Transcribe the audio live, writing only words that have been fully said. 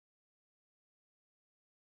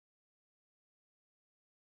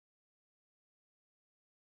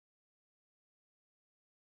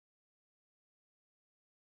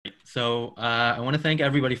I want to thank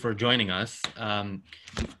everybody for joining us.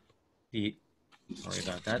 The Sorry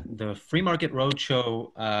about that. The Free Market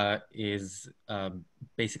Roadshow is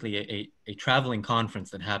basically a traveling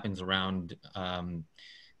conference that happens around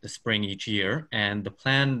the spring each year. And the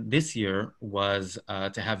plan this year was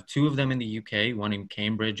to have two of them in the UK, one in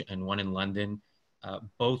Cambridge and one in London.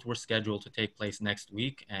 Both were scheduled to take place next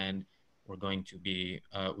week, and we're going to be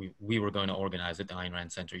we were going to organize at the Ayn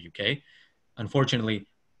Rand Center UK. Unfortunately,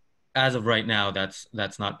 as of right now, that's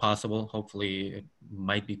not possible. Hopefully, it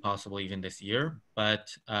might be possible even this year.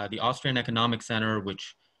 But the Austrian Economic Center,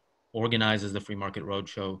 which organizes the Free Market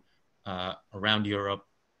Roadshow around Europe,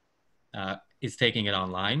 is taking it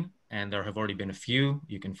online, and there have already been a few.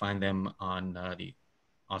 You can find them on the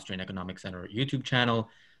Austrian Economic Center YouTube channel.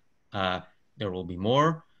 There will be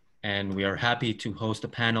more, and we are happy to host a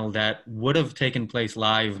panel that would have taken place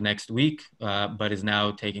live next week, but is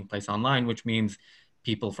now taking place online, which means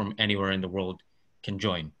people from anywhere in the world can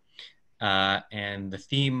join. And the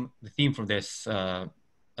theme for this, the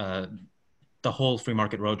whole Free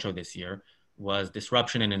Market Roadshow this year was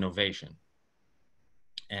disruption and innovation.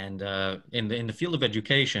 And in the field of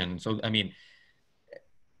education, so I mean,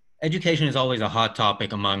 education is always a hot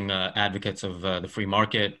topic among advocates of the free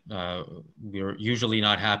market. We're usually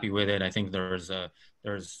not happy with it. I think there's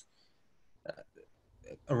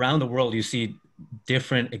around the world, you see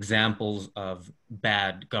different examples of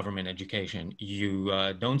bad government education.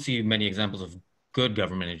 You don't see many examples of good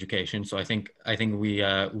government education. So I think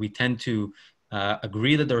we tend to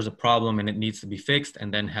agree that there's a problem and it needs to be fixed,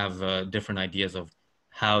 and then have different ideas of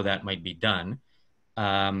how that might be done.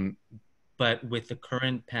 But with the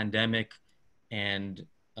current pandemic and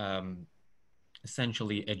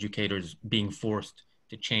essentially educators being forced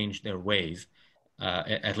to change their ways,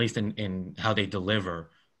 at least in how they deliver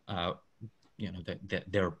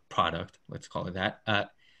their product, let's call it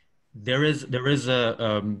that. There is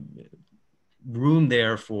a room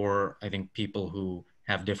there for, I think, people who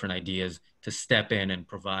have different ideas to step in and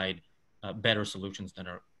provide better solutions than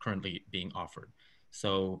are currently being offered.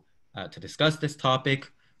 So to discuss this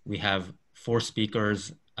topic, we have four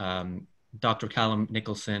speakers. Dr. Calum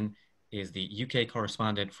Nicholson is the UK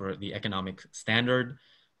correspondent for the Economic Standard.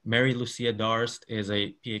 Mary Lucia Darst is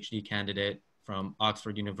a PhD candidate from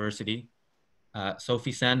Oxford University.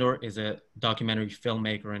 Sophie Sandor is a documentary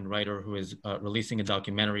filmmaker and writer who is releasing a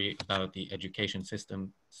documentary about the education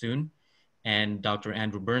system soon. And Dr.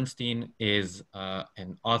 Andrew Bernstein is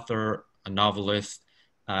an author, a novelist,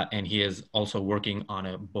 and he is also working on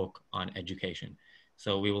a book on education.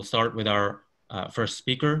 So we will start with our first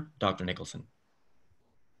speaker, Dr. Nicholson.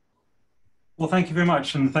 Well, thank you very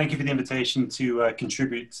much, and thank you for the invitation to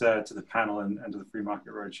contribute to the panel and to the Free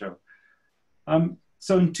Market Roadshow.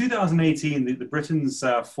 So in 2018, the Britain's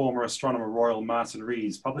former astronomer royal Martin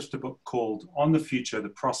Rees published a book called On the Future, the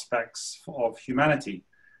Prospects of Humanity.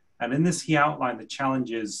 And in this, he outlined the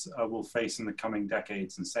challenges we'll face in the coming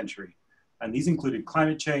decades and century. And these included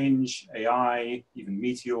climate change, AI, even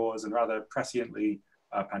meteors, and rather presciently,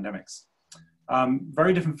 pandemics.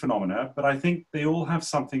 Very different phenomena, but I think they all have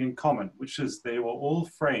something in common, which is they were all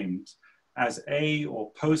framed as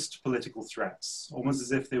or post-political threats, almost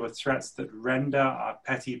as if they were threats that render our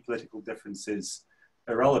petty political differences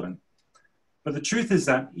irrelevant. But the truth is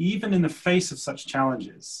that even in the face of such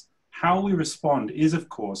challenges, how we respond is, of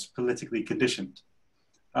course, politically conditioned.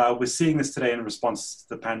 We're seeing this today in response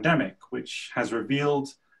to the pandemic, which has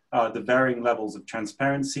revealed the varying levels of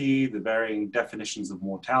transparency, the varying definitions of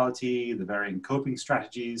mortality, the varying coping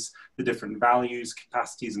strategies, the different values,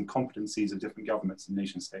 capacities, and competencies of different governments and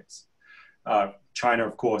nation states. China,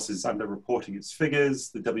 of course, is underreporting its figures.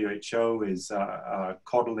 The WHO is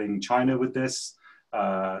coddling China with this.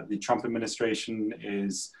 The Trump administration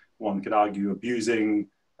is, one could argue, abusing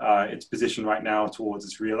its position right now towards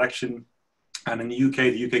its re-election. And in the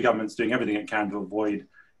UK government's doing everything it can to avoid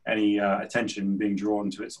any attention being drawn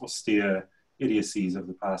to its austere idiocies of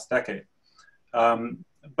the past decade.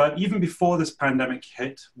 But even before this pandemic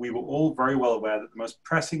hit, we were all very well aware that the most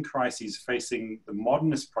pressing crises facing the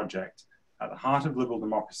modernist project at the heart of liberal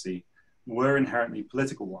democracy were inherently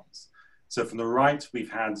political ones. So from the right,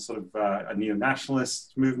 we've had sort of a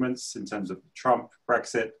neo-nationalist movements in terms of Trump,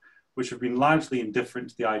 Brexit, which have been largely indifferent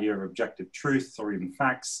to the idea of objective truth or even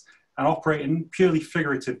facts, and operate in purely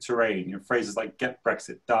figurative terrain. You know, phrases like get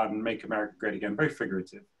Brexit done, make America great again, very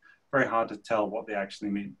figurative, very hard to tell what they actually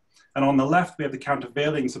mean. And on the left, we have the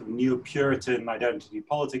countervailing sort of neo-Puritan identity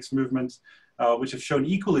politics movement, which have shown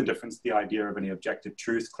equal indifference to the idea of any objective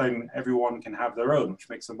truth, claiming everyone can have their own, which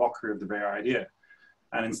makes a mockery of the very idea.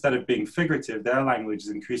 And instead of being figurative, their language is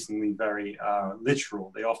increasingly very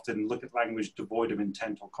literal. They often look at language devoid of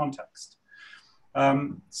intent or context.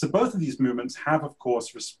 So both of these movements have, of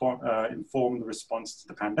course, informed the response to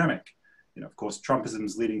the pandemic. Of course, Trumpism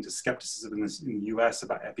is leading to skepticism in the US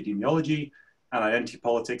about epidemiology, and identity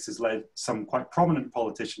politics has led some quite prominent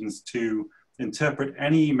politicians to interpret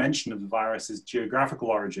any mention of the virus's geographical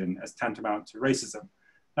origin as tantamount to racism.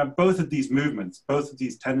 Now, both of these movements, both of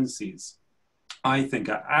these tendencies, I think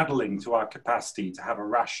are addling to our capacity to have a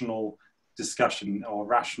rational discussion or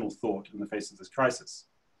rational thought in the face of this crisis.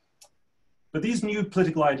 But these new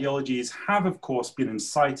political ideologies have, of course, been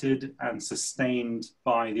incited and sustained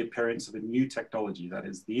by the appearance of a new technology, that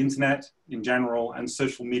is the internet in general and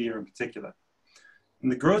social media in particular.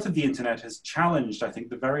 And the growth of the internet has challenged, I think,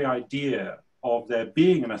 the very idea of there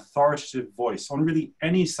being an authoritative voice on really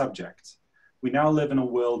any subject. We now live in a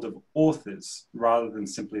world of authors rather than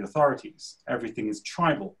simply authorities. Everything is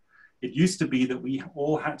tribal. It used to be that we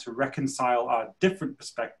all had to reconcile our different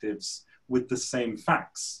perspectives with the same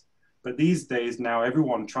facts. But these days, now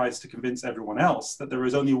everyone tries to convince everyone else that there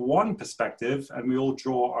is only one perspective and we all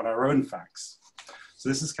draw on our own facts. So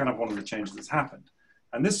this is kind of one of the changes that's happened.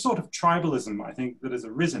 And this sort of tribalism, I think, that has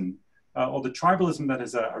arisen, or the tribalism that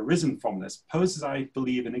has arisen from this, poses, I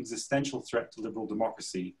believe, an existential threat to liberal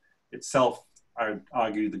democracy itself, I would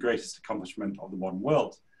argue, the greatest accomplishment of the modern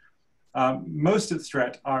world. Most of the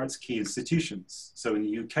threat are its key institutions. So in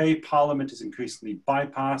the UK, Parliament is increasingly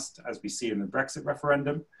bypassed, as we see in the Brexit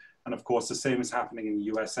referendum. And of course, the same is happening in the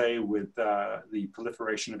USA with the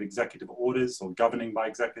proliferation of executive orders or governing by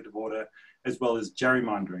executive order, as well as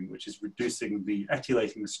gerrymandering, which is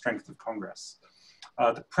etiolating the strength of Congress.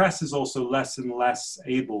 The press is also less and less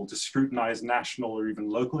able to scrutinize national or even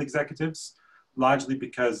local executives, largely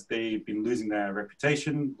because they've been losing their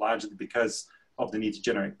reputation, largely because of the need to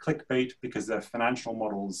generate clickbait, because their financial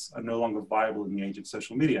models are no longer viable in the age of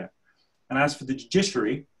social media. And as for the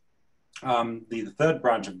judiciary, the third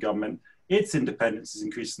branch of government, its independence is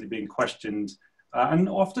increasingly being questioned, and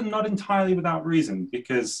often not entirely without reason,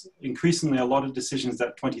 because increasingly a lot of decisions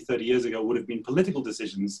that 20, 30 years ago would have been political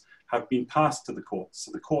decisions have been passed to the courts.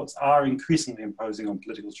 So the courts are increasingly imposing on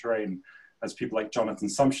political terrain, as people like Jonathan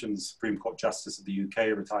Sumption, the Supreme Court Justice of the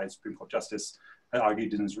UK, retired Supreme Court Justice,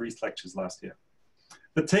 argued in his Reith lectures last year.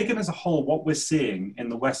 But taken as a whole, what we're seeing in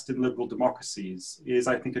the Western liberal democracies is,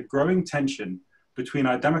 I think, a growing tension between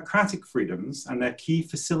our democratic freedoms and their key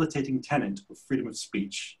facilitating tenet of freedom of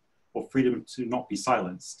speech, or freedom to not be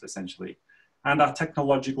silenced, essentially, and our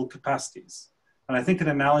technological capacities. And I think an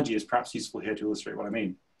analogy is perhaps useful here to illustrate what I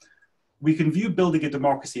mean. We can view building a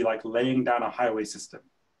democracy like laying down a highway system,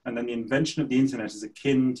 and then the invention of the internet is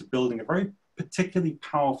akin to building a very particularly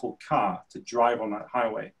powerful car to drive on that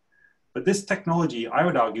highway. But this technology, I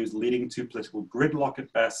would argue, is leading to political gridlock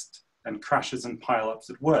at best and crashes and pileups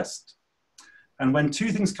at worst. And when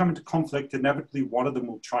two things come into conflict, inevitably one of them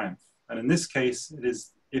will triumph. And in this case,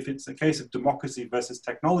 if it's a case of democracy versus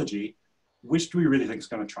technology, which do we really think is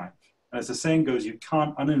going to triumph? And as the saying goes, you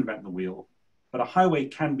can't uninvent the wheel, but a highway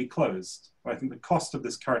can be closed. I think the cost of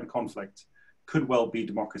this current conflict could well be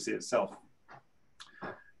democracy itself.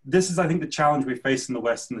 This is, I think, the challenge we face in the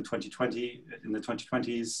West in the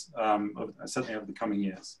 2020s, certainly over the coming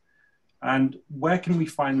years. And where can we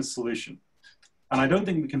find the solution? And I don't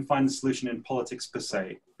think we can find the solution in politics per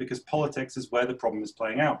se, because politics is where the problem is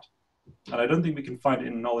playing out. And I don't think we can find it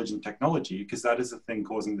in knowledge and technology, because that is the thing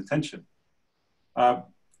causing the tension.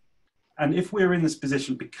 And if we're in this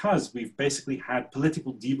position because we've basically had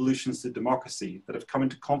political devolutions to democracy that have come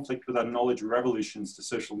into conflict with our knowledge revolutions to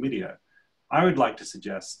social media, I would like to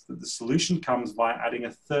suggest that the solution comes via adding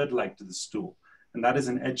a third leg to the stool, and that is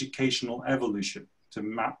an educational evolution to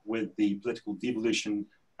map with the political devolution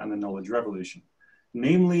and the knowledge revolution.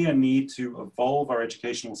 Namely, a need to evolve our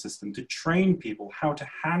educational system to train people how to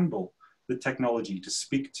handle the technology, to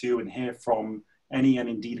speak to and hear from any and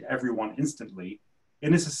indeed everyone instantly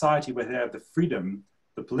in a society where they have the freedom,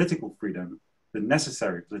 the political freedom, the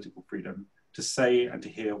necessary political freedom to say and to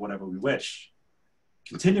hear whatever we wish.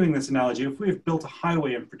 Continuing this analogy, if we have built a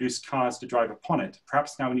highway and produced cars to drive upon it,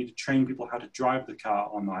 perhaps now we need to train people how to drive the car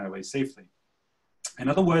on the highway safely. In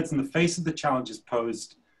other words, in the face of the challenges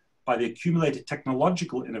posed by the accumulated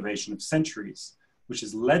technological innovation of centuries, which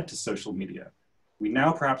has led to social media, we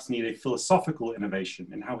now perhaps need a philosophical innovation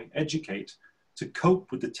in how we educate to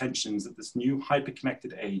cope with the tensions that this new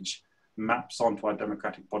hyper-connected age maps onto our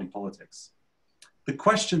democratic body politics. The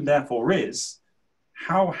question, therefore, is,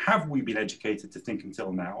 how have we been educated to think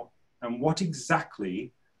until now, and what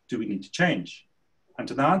exactly do we need to change? And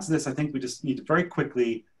to answer this, I think we just need to very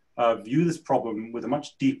quickly view this problem with a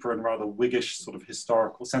much deeper and rather Whiggish sort of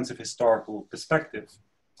historical perspective.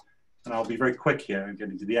 And I'll be very quick here and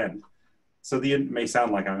getting to the end. So it may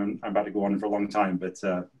sound like I'm about to go on for a long time, but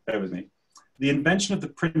bear with me. The invention of the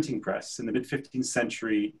printing press in the mid-15th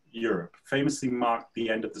century Europe famously marked the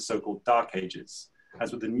end of the so-called Dark Ages,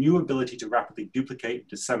 as with the new ability to rapidly duplicate and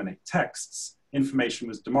disseminate texts, information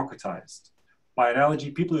was democratized. By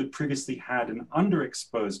analogy, people who had previously had an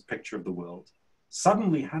underexposed picture of the world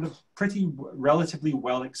suddenly had a pretty relatively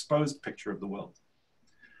well-exposed picture of the world.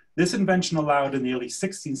 This invention allowed in the early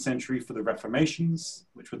 16th century for the Reformations,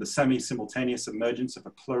 which were the semi-simultaneous emergence of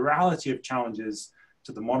a plurality of challenges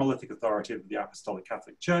to the monolithic authority of the Apostolic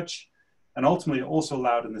Catholic Church, and ultimately also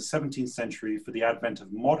allowed in the 17th century for the advent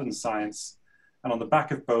of modern science, and on the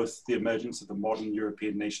back of both, the emergence of the modern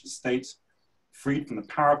European nation state, freed from the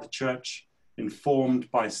power of the church, informed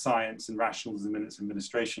by science and rationalism in its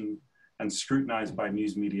administration, and scrutinized by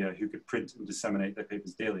news media who could print and disseminate their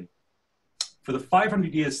papers daily. For the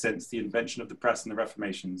 500 years since the invention of the press and the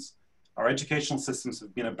Reformations, our educational systems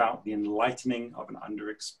have been about the enlightening of an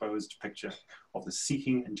underexposed picture of the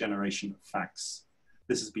seeking and generation of facts.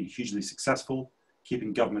 This has been hugely successful,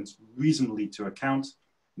 keeping governments reasonably to account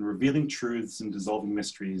and revealing truths and dissolving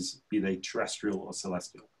mysteries, be they terrestrial or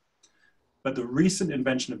celestial. But the recent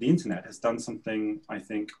invention of the internet has done something, I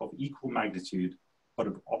think, of equal magnitude, but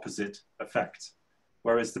of opposite effect.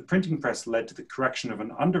 Whereas the printing press led to the correction of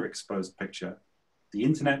an underexposed picture, the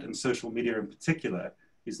internet and social media in particular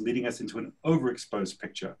is leading us into an overexposed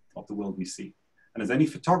picture of the world we see. And as any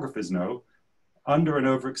photographers know, under and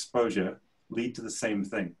overexposure lead to the same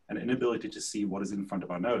thing, an inability to see what is in front of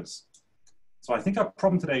our nose. So I think our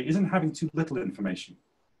problem today isn't having too little information,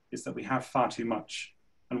 it's that we have far too much.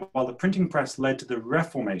 And while the printing press led to the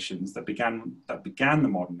reformations that began the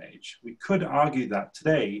modern age, we could argue that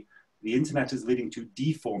today, the internet is leading to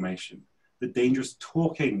deformation, the dangerous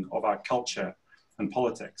talking of our culture and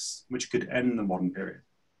politics, which could end the modern period.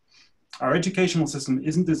 Our educational system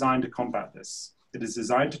isn't designed to combat this. It is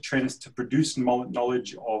designed to train us to produce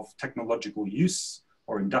knowledge of technological use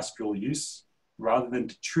or industrial use, rather than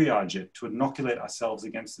to triage it, to inoculate ourselves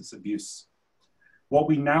against its abuse. What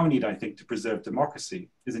we now need, I think, to preserve democracy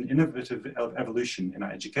is an innovative evolution in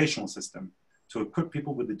our educational system to equip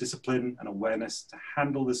people with the discipline and awareness to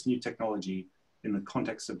handle this new technology in the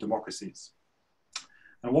context of democracies.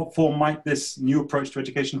 And what form might this new approach to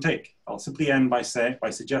education take? I'll simply end by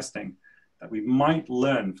suggesting that we might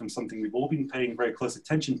learn from something we've all been paying very close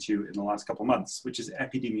attention to in the last couple of months, which is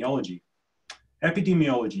epidemiology.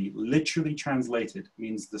 Epidemiology, literally translated,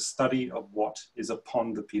 means the study of what is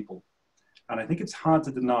upon the people. And I think it's hard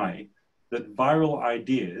to deny that viral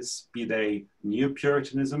ideas, be they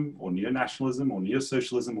neo-Puritanism or neo-nationalism or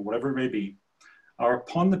neo-socialism or whatever it may be, are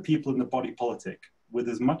upon the people in the body politic with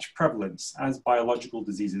as much prevalence as biological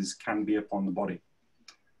diseases can be upon the body.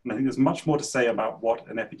 And I think there's much more to say about what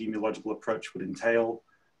an epidemiological approach would entail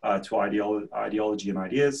to ideology and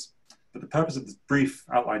ideas. But the purpose of this brief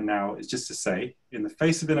outline now is just to say, in the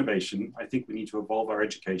face of innovation, I think we need to evolve our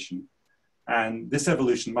education. And this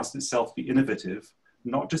evolution must itself be innovative,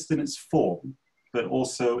 not just in its form, but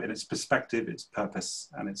also in its perspective, its purpose,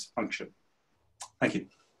 and its function. Thank you.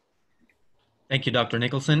 Thank you, Dr.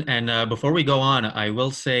 Nicholson. And before we go on, I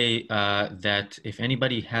will say that if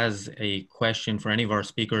anybody has a question for any of our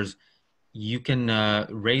speakers, you can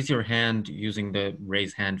raise your hand using the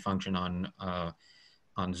raise hand function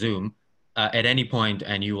on Zoom at any point,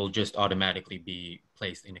 and you will just automatically be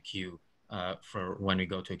placed in a queue for when we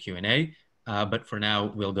go to a Q&A. But for now,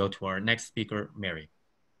 we'll go to our next speaker, Mary.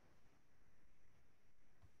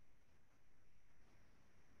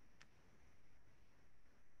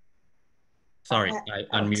 Sorry, I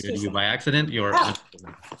unmuted you by accident. You're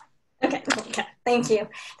Okay, thank you,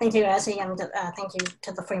 Razi, and thank you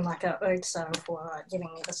to the Free Market also for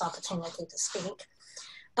giving me this opportunity to speak.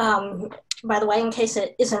 By the way, in case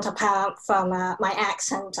it isn't apparent from my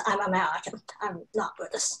accent, I'm American. I'm not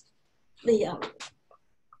British.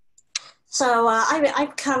 So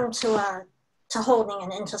I've come to holding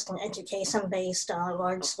an interest in education based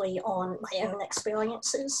largely on my own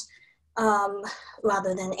experiences,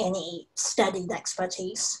 rather than any studied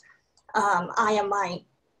expertise. I and my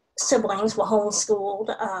siblings were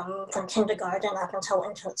homeschooled from kindergarten up until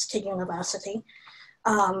entrance to university.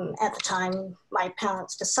 At the time my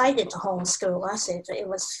parents decided to homeschool us, it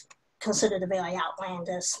was considered a very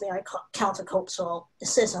outlandish, very countercultural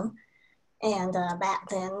decision. And back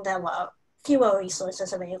then there were fewer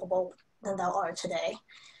resources available than there are today.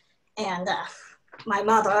 And my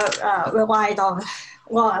mother relied on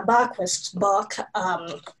Laura Barquist's book,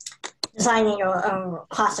 Designing Your Own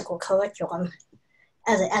Classical Curriculum.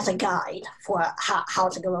 as a guide for how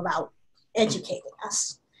to go about educating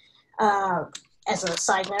us. As a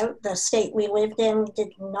side note, the state we lived in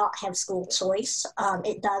did not have school choice.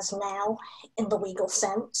 It does now in the legal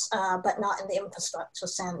sense, but not in the infrastructure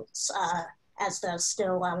sense, as there's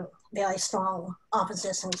still very strong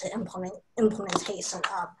opposition to implementation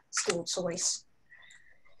of school choice.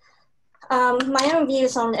 My own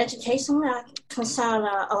views on education concern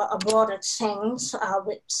a broader change,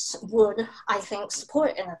 which would, I think,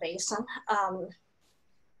 support innovation.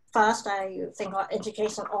 First, I think our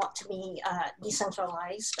education ought to be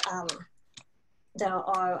decentralized. There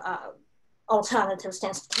are alternatives to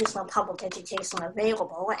institutional public education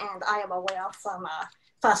available, and I am aware from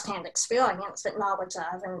firsthand experience that knowledge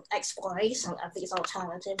of and exploration of these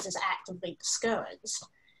alternatives is actively discouraged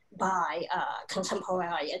by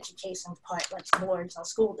contemporary education departments, boards, and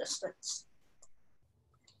school districts.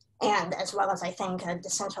 And as well as I think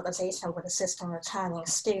decentralization would assist in returning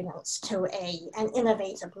students to an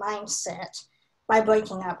innovative mindset by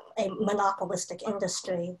breaking up a monopolistic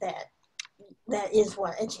industry that is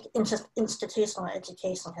what institutional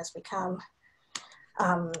education has become.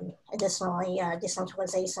 Additionally,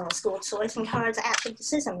 decentralization and school choice encourage active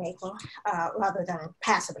decision-making rather than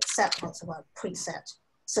passive acceptance of a preset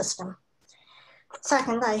system.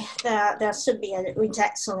 Second, there should be a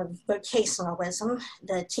rejection of vocationalism,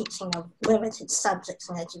 the teaching of limited subjects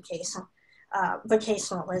in education.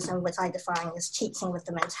 Vocationalism, which I define as teaching with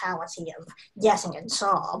the mentality of getting a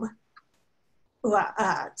job,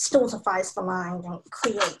 stultifies the mind and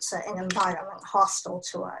creates an environment hostile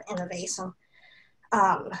to innovation.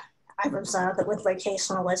 I've observed that with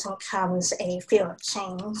vocationalism comes a fear of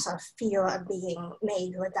change, a fear of being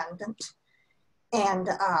made redundant. And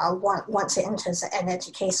once it enters an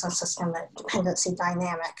education system, the dependency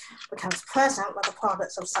dynamic becomes present, where the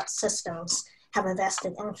products of such systems have a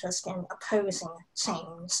vested interest in opposing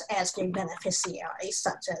change, as do beneficiaries,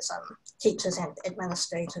 such as teachers and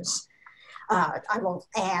administrators. I will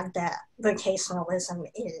add that vocationalism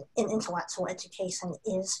in intellectual education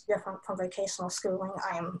is different from vocational schooling.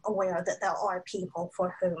 I am aware that there are people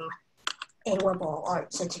for whom a liberal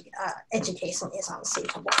arts education is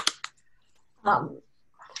unsuitable.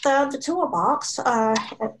 The toolbox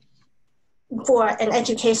for an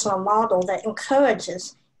educational model that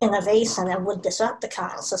encourages innovation and would disrupt the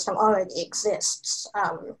current system already exists.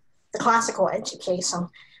 The classical education,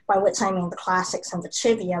 by which I mean the classics and the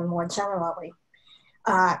trivia more generally,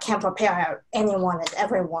 can prepare anyone and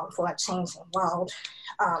everyone for a changing world.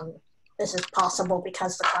 This is possible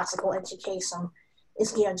because the classical education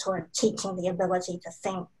is geared toward teaching the ability to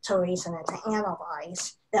think, to reason, and to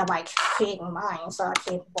analyze, thereby creating minds that are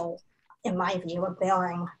capable, in my view, of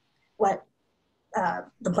bearing what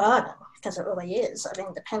the burden, because it really is, of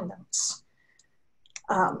independence.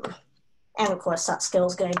 And of course, such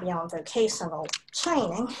skills go beyond vocational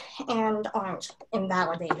training and aren't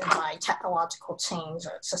invalidated by technological change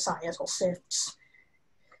or societal shifts.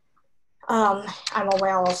 I'm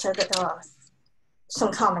aware also that there are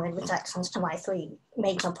some common objections to my three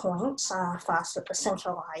major points. First, that the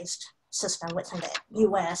centralized system, which in the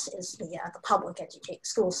US is the public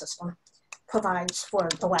school system, provides for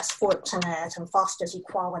the less fortunate and fosters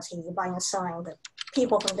equality by ensuring that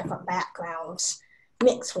people from different backgrounds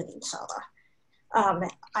mix with each other.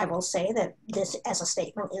 I will say that this, as a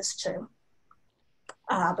statement, is true.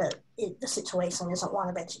 But the situation isn't one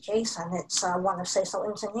of education, it's one of social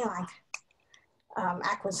engineering.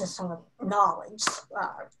 Acquisition of knowledge,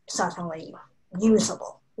 certainly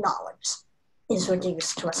usable knowledge, is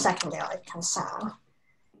reduced to a secondary concern.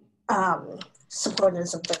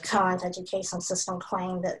 Supporters of the current education system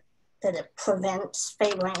claim that it prevents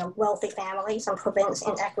favoring of wealthy families and prevents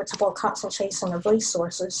inequitable concentration of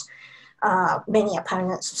resources. Many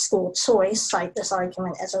opponents of school choice cite this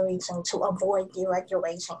argument as a reason to avoid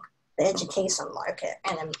deregulating the education market.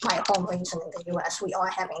 And in my home region in the US, we are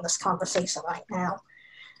having this conversation right now.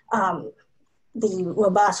 The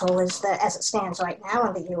rebuttal is that as it stands right now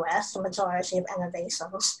in the US, the majority of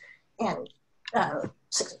innovations and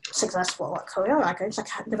successful career records are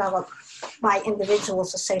developed by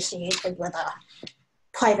individuals associated with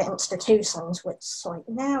private institutions, which right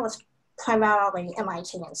now is primarily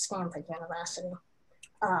MIT and Stanford University.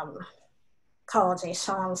 College A.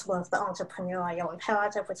 Farnsworth, The Entrepreneurial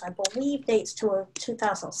Imperative, which I believe dates to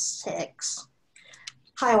 2006,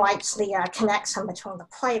 highlights the connection between the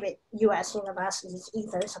private US universities'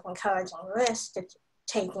 ethos of encouraging risk to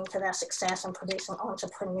taking to their success and producing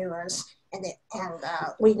entrepreneurs and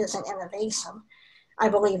leaders in innovation. I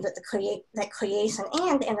believe that creation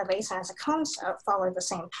and innovation as a concept follow the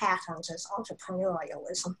same patterns as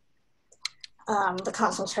entrepreneurialism. the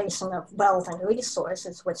concentration of wealth and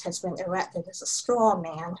resources, which has been erected as a straw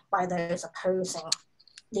man by those opposing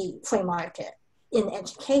the free market in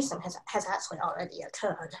education, has actually already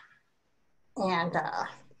occurred. And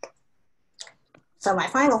so my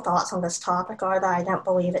final thoughts on this topic are that I don't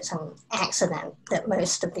believe it's an accident that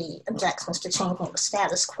most of the objections to changing the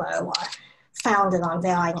status quo are founded on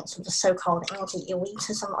variants of the so-called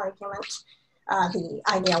anti-elitism argument. The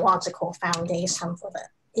ideological foundation for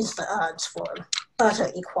is the urge for utter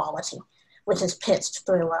equality, which is pitched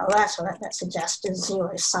through a rhetoric that suggests a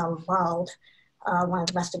zero-sum world. One of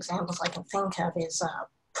the best examples I can think of is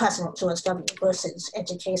President George W. Bush's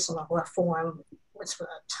educational reform, which was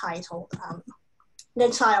titled "No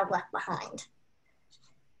Child Left Behind."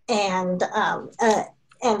 And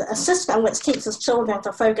a system which teaches children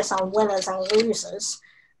to focus on winners and losers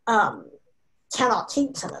cannot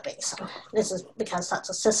teach innovation. This is because such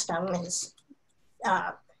a system is,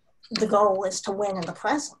 the goal is to win in the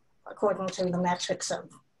present, according to the metrics of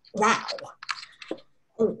now,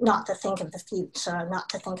 not to think of the future, not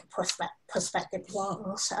to think of prospective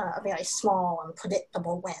gains. A very small and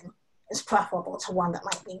predictable win is preferable to one that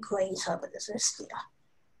might be greater but is riskier.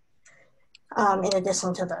 In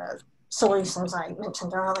addition to the solutions I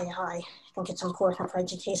mentioned earlier, I think it's important for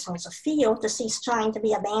education as a field to cease trying to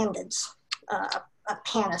be a bandage, a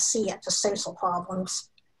panacea to social problems.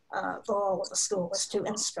 The role of the school is to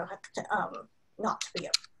instruct, not to be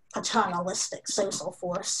a paternalistic social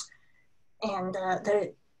force. And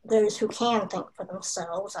those who can think for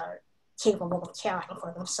themselves are capable of caring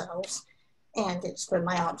for themselves. And it's been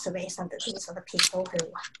my observation that these are the people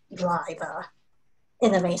who drive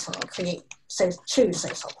innovation and create true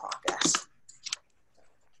social progress.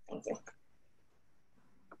 Thank you.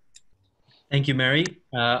 Thank you, Mary.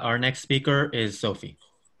 Our next speaker is Sophie.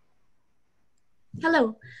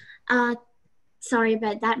 Hello. Sorry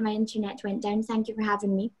about that, my internet went down. Thank you for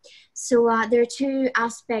having me. So there are two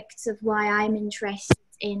aspects of why I'm interested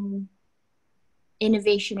in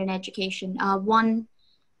innovation in education. One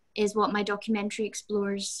is what my documentary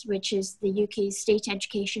explores, which is the UK's state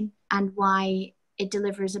education and why it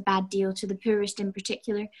delivers a bad deal to the poorest in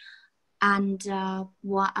particular, and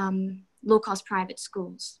low-cost private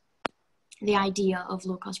schools, the idea of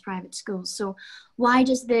low-cost private schools. So why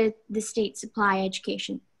does the state supply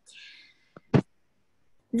education?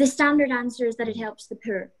 The standard answer is that it helps the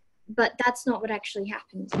poor, but that's not what actually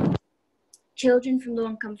happens. Children from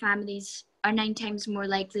low-income families are 9 times more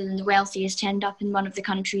likely than the wealthiest to end up in one of the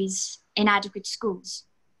country's inadequate schools.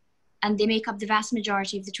 And they make up the vast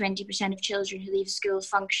majority of the 20% of children who leave school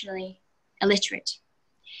functionally illiterate.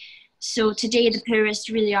 So today the poorest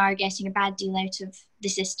really are getting a bad deal out of the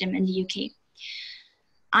system in the UK.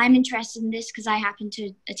 I'm interested in this because I happen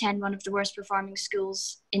to attend one of the worst performing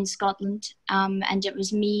schools in Scotland, and it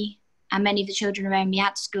was me and many of the children around me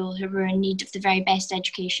at school who were in need of the very best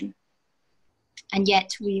education. And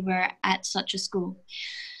yet we were at such a school.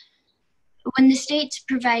 When the state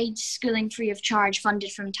provides schooling free of charge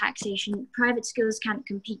funded from taxation, private schools can't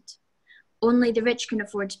compete. Only the rich can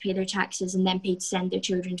afford to pay their taxes and then pay to send their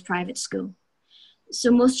children to private school. So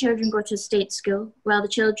most children go to a state school, while the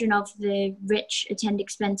children of the rich attend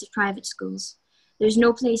expensive private schools. There's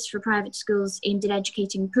no place for private schools aimed at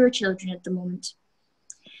educating poor children at the moment.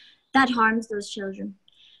 That harms those children.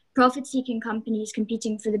 Profit-seeking companies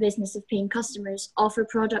competing for the business of paying customers offer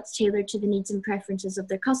products tailored to the needs and preferences of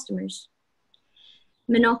their customers.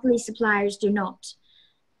 Monopoly suppliers do not.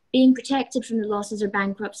 Being protected from the losses or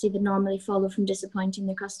bankruptcy that normally follow from disappointing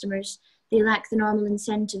their customers, they lack the normal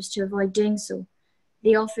incentives to avoid doing so.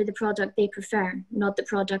 They offer the product they prefer, not the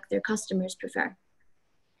product their customers prefer.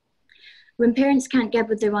 When parents can't get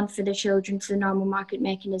what they want for their children through the normal market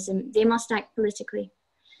mechanism, they must act politically.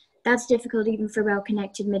 That's difficult even for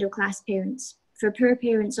well-connected middle-class parents. For poor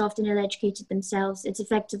parents, often ill-educated themselves, it's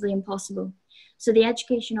effectively impossible. So the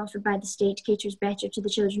education offered by the state caters better to the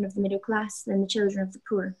children of the middle class than the children of the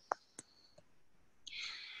poor.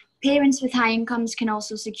 Parents with high incomes can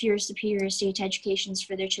also secure superior state educations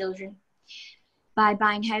for their children by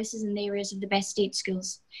buying houses in the areas of the best state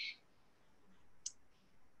schools.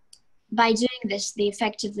 By doing this, they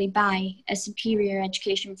effectively buy a superior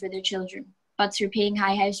education for their children, but through paying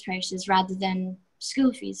high house prices rather than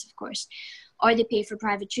school fees, of course, or they pay for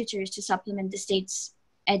private tutors to supplement the state's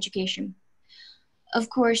education. Of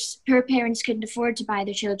course, poor parents couldn't afford to buy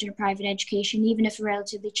their children a private education, even if a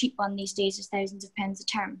relatively cheap one these days is thousands of pounds a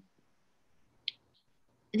term.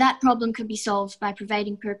 That problem could be solved by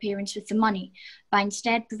providing poor parents with the money, by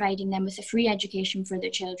instead providing them with a free education for their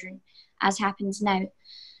children, as happens now.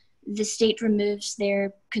 The state removes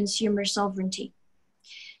their consumer sovereignty.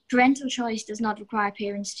 Parental choice does not require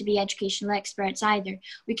parents to be educational experts either.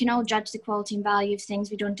 We can all judge the quality and value of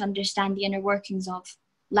things we don't understand the inner workings of.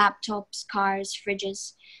 Laptops, cars,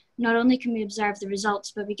 fridges. Not only can we observe the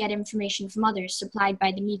results, but we get information from others supplied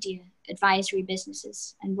by the media, advisory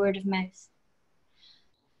businesses, and word of mouth.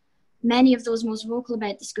 Many of those most vocal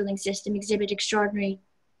about the schooling system exhibit extraordinary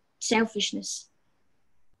selfishness.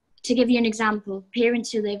 To give you an example,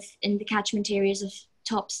 parents who live in the catchment areas of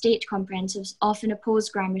top state comprehensives often oppose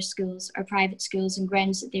grammar schools or private schools on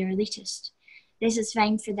grounds that they're elitist. This is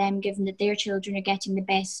fine for them given that their children are getting the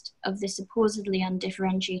best of the supposedly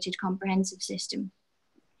undifferentiated comprehensive system.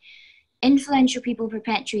 Influential people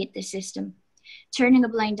perpetuate this system, turning a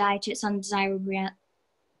blind eye to its undesirable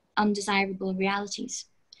realities.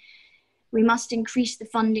 We must increase the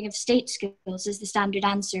funding of state schools as the standard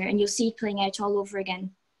answer, and you'll see it playing out all over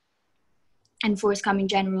again in forthcoming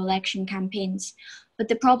general election campaigns. But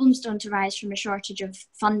the problems don't arise from a shortage of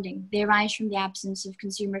funding. They arise from the absence of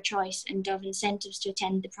consumer choice and of incentives to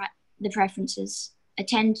attend to the preferences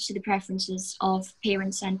of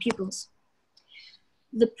parents and pupils.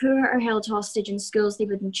 The poor are held hostage in schools they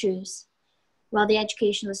wouldn't choose, while the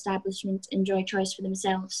educational establishment enjoy choice for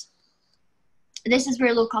themselves. This is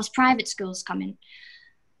where low-cost private schools come in,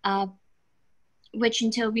 which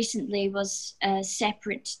until recently was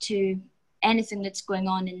separate to anything that's going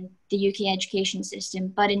on in the UK education system.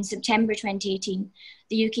 But in September 2018,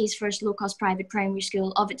 the UK's first low-cost private primary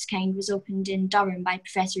school of its kind was opened in Durham by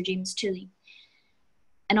Professor James Tooley,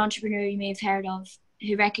 an entrepreneur you may have heard of,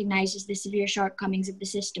 who recognises the severe shortcomings of the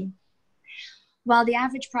system. While the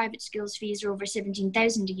average private school's fees are over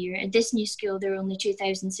 £17,000 a year, at this new school there are only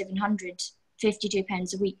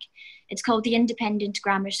 £2,752 a week. It's called the Independent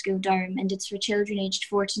Grammar School Durham, and it's for children aged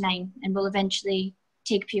 4 to 9 and will eventually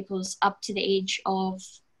take pupils up to the age of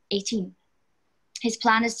 18. His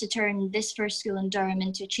plan is to turn this first school in Durham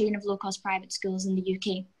into a chain of low-cost private schools in the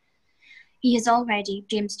UK.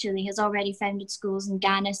 James Tooley has already founded schools in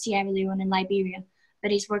Ghana, Sierra Leone and Liberia, but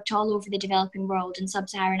he's worked all over the developing world in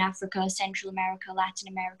sub-Saharan Africa, Central America, Latin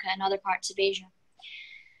America and other parts of Asia.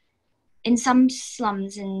 In some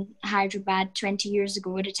slums in Hyderabad 20 years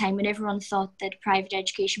ago, at a time when everyone thought that private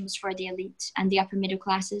education was for the elite and the upper middle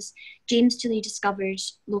classes, James Tooley discovered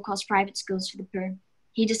low-cost private schools for the poor.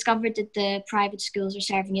 He discovered that the private schools are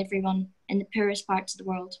serving everyone in the poorest parts of the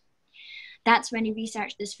world. That's when he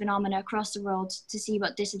researched this phenomena across the world to see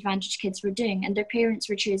what disadvantaged kids were doing, and their parents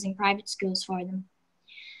were choosing private schools for them.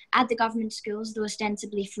 At the government schools, though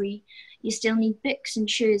ostensibly free, you still need books and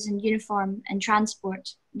shoes and uniform and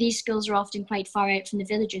transport. These schools are often quite far out from the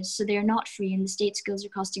villages, so they are not free, and the state schools are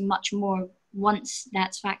costing much more once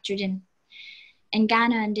that's factored in. In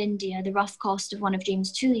Ghana and India, the rough cost of one of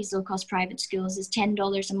James Tooley's low-cost private schools is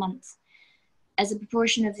 $10 a month. As a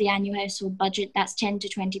proportion of the annual household budget, that's 10 to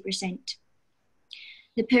 20%.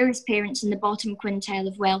 The poorest parents in the bottom quintile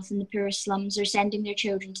of wealth in the poorest slums are sending their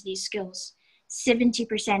children to these schools.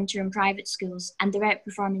 70% are in private schools, and they're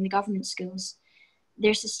outperforming the government schools.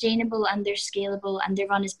 They're sustainable and they're scalable and they're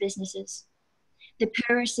run as businesses. The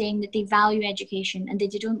poor are saying that they value education and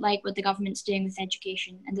that they don't like what the government's doing with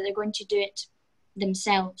education and that they're going to do it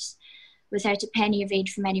themselves without a penny of aid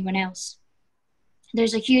from anyone else.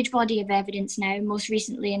 There's a huge body of evidence now, most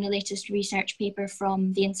recently in the latest research paper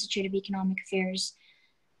from the Institute of Economic Affairs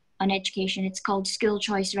on education. It's called School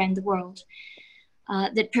Choice Around the World.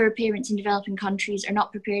 That poor parents in developing countries are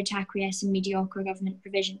not prepared to acquiesce in mediocre government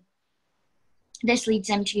provision. This leads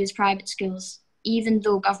them to use private schools, even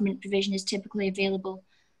though government provision is typically available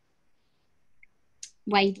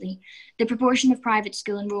widely. The proportion of private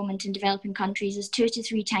school enrolment in developing countries is 2 to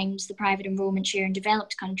 3 times the private enrolment share in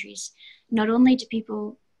developed countries. Not only do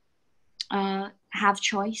people have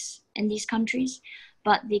choice in these countries,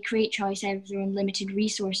 but they create choice out of their own limited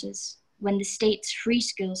resources when the state's free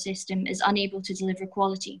school system is unable to deliver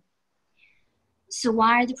quality. So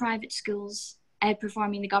why are the private schools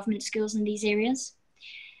outperforming the government schools in these areas?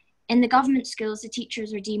 In the government schools, the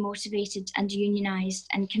teachers are demotivated and unionised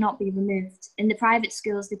and cannot be removed. In the private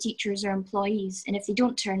schools, the teachers are employees, and if they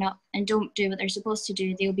don't turn up and don't do what they're supposed to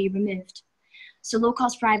do, they'll be removed. So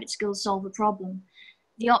low-cost private schools solve a problem.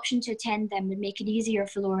 The option to attend them would make it easier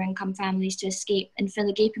for lower-income families to escape and fill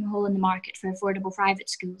a gaping hole in the market for affordable private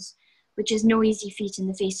schools, which is no easy feat in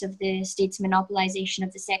the face of the state's monopolisation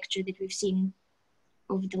of the sector that we've seen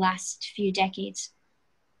over the last few decades.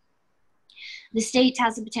 The state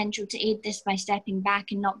has the potential to aid this by stepping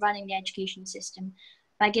back and not running the education system,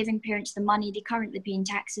 by giving parents the money they currently pay in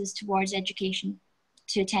taxes towards education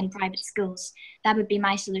to attend private schools. That would be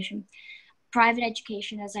my solution. Private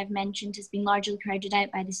education, as I've mentioned, has been largely crowded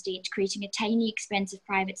out by the state, creating a tiny, expensive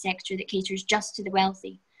private sector that caters just to the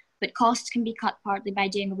wealthy, but costs can be cut partly by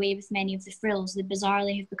doing away with many of the frills that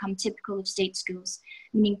bizarrely have become typical of state schools,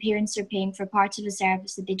 meaning parents are paying for parts of a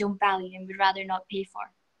service that they don't value and would rather not pay for.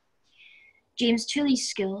 James Tully's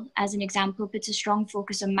school, as an example, puts a strong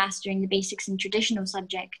focus on mastering the basics in traditional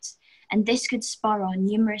subjects, and this could spur on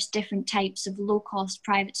numerous different types of low-cost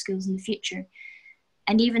private schools in the future,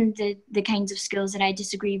 and even the kinds of skills that I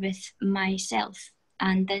disagree with myself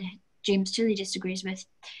and that James Tully disagrees with.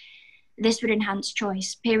 This would enhance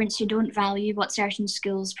choice. Parents who don't value what certain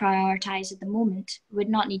schools prioritise at the moment would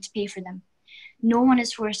not need to pay for them. No one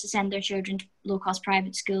is forced to send their children to low-cost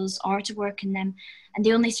private schools or to work in them, and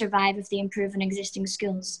they only survive if they improve on existing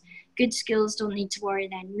skills. Good skills don't need to worry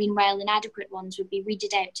then. Meanwhile, inadequate ones would be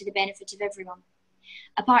weeded out to the benefit of everyone.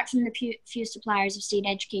 Apart from the few suppliers of state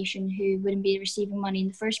education who wouldn't be receiving money in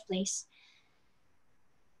the first place,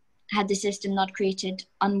 had the system not created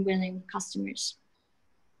unwilling customers.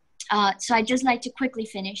 So I'd just like to quickly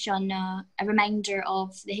finish on a reminder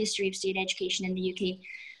of the history of state education in the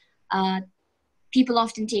UK. People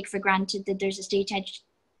often take for granted that there's a state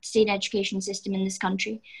education system in this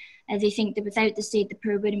country. They think that without the state, the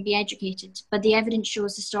poor wouldn't be educated. But the evidence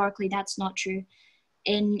shows historically that's not true.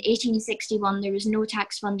 In 1861, there was no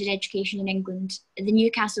tax-funded education in England. The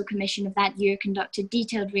Newcastle Commission of that year conducted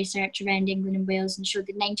detailed research around England and Wales and showed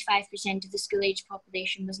that 95% of the school-age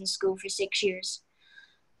population was in school for 6 years.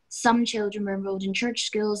 Some children were enrolled in church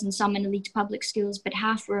schools and some in elite public schools, but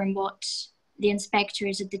half were in what the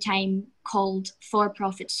inspectors at the time called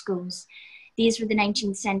for-profit schools. These were the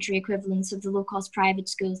 19th century equivalents of the low-cost private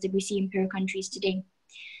schools that we see in poor countries today.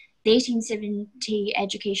 The 1870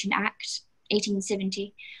 Education Act,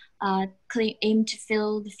 1870, aimed to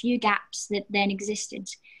fill the few gaps that then existed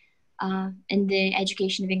in the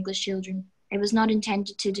education of English children. It was not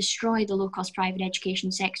intended to destroy the low-cost private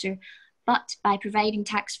education sector, but by providing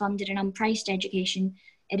tax-funded and unpriced education,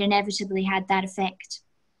 it inevitably had that effect.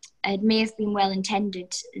 It may have been well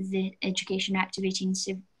intended, the Education Act of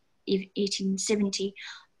 1870,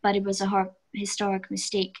 but it was a historic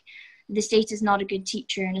mistake. The state is not a good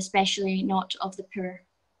teacher, and especially not of the poor.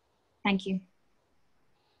 Thank you.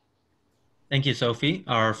 Thank you, Sophie.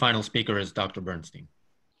 Our final speaker is Dr. Bernstein.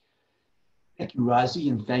 Thank you,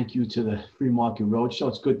 Razi, and thank you to the Free Market Roadshow.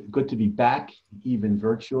 It's good to be back, even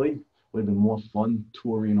virtually. Would have been more fun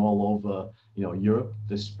touring all over, Europe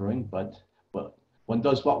this spring, but one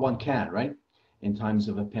does what one can, right? In times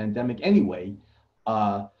of a pandemic. Anyway,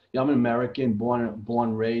 I'm an American,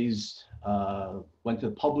 born, raised, went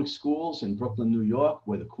to public schools in Brooklyn, New York,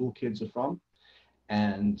 where the cool kids are from,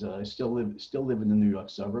 and still live in the New York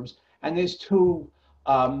suburbs. And there's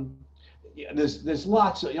there's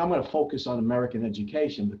lots of, I'm going to focus on American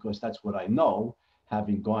education because that's what I know,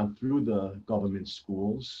 having gone through the government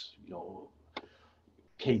schools,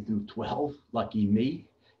 K through 12, lucky me,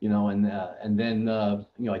 and then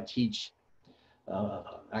I teach.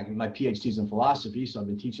 My PhD's in philosophy, so I've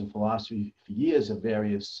been teaching philosophy for years at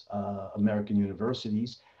various American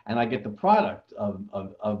universities, and I get the product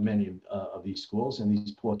of many of these schools and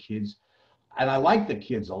these poor kids. And I like the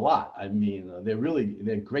kids a lot. I mean,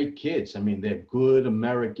 they're great kids. I mean, they're good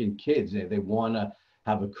American kids. They want to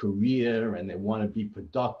have a career and they want to be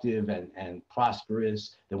productive and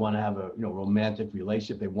prosperous. They want to have a romantic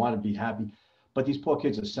relationship. They want to be happy. But these poor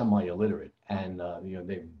kids are semi-illiterate, and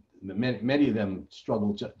many of them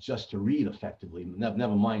struggle just to read effectively.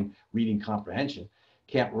 Never mind reading comprehension.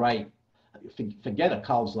 Can't write. Forget a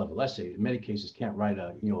college level essay. In many cases, can't write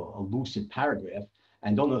a lucid paragraph,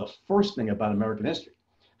 and don't know the first thing about American history.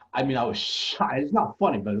 I mean, I was shocked. It's not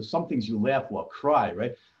funny, but there's some things you laugh or cry,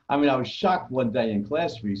 right? I mean, I was shocked one day in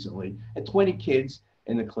class recently at 20 kids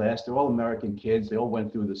in the class. They're all American kids. They all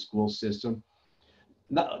went through the school system.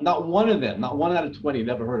 Not one of them, not one out of 20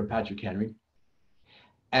 never heard of Patrick Henry.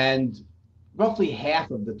 And roughly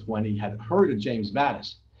half of the 20 had heard of James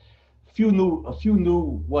Madison. A few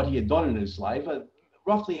knew what he had done in his life.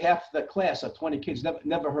 Roughly half the class of 20 kids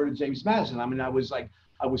never heard of James Madison. I mean, I was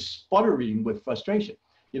sputtering with frustration.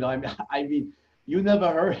 I mean, you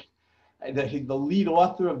never heard the lead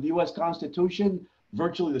author of the U.S. Constitution,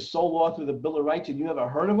 virtually the sole author of the Bill of Rights, and you never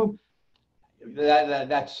heard of him?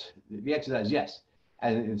 That's the answer to that is yes.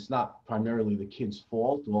 And it's not primarily the kids'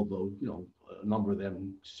 fault, although a number of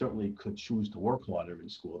them certainly could choose to work harder in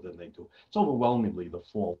school than they do. It's overwhelmingly the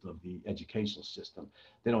fault of the educational system.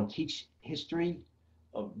 They don't teach history.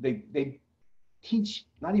 They teach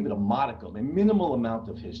not even a modicum, a minimal amount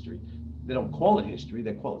of history. They don't call it history;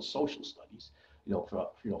 they call it social studies. For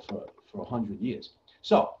 100 years.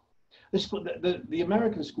 So, the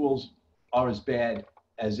American schools are as bad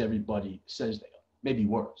as everybody says they are, maybe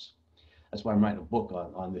worse. That's why I'm writing a book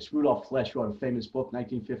on this. Rudolf Flesch wrote a famous book,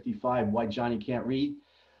 1955, Why Johnny Can't Read.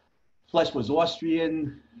 Flesch was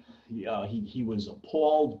Austrian. He was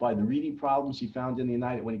appalled by the reading problems he found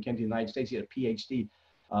when he came to the United States. He had a PhD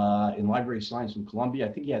in library science from Columbia.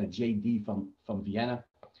 I think he had a JD from Vienna.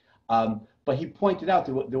 But he pointed out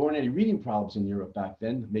there weren't any reading problems in Europe back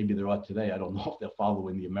then. Maybe there are today. I don't know if they're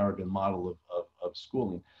following the American model of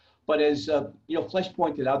schooling. But as Flesch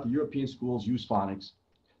pointed out, the European schools use phonics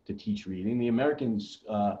to teach reading. The American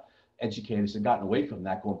educators had gotten away from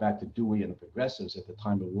that, going back to Dewey and the progressives at the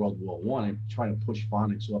time of World War I, and trying to push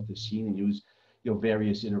phonics off the scene and use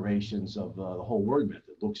various iterations of the whole word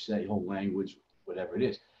method, look, say, whole language, whatever it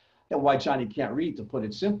is. And why Johnny can't read, to put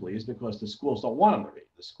it simply, is because the schools don't want him to read.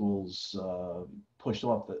 The schools push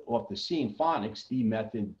off the scene phonics,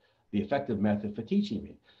 the effective method for teaching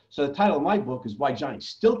reading. So the title of my book is Why Johnny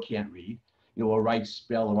Still Can't Read, or write,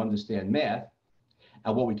 spell, or understand math,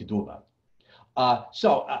 and what we could do about it.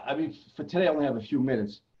 I mean, for today, I only have a few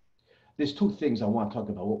minutes. There's two things I want to talk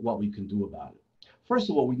about, what we can do about it. First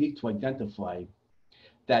of all, we need to identify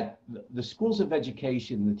that the schools of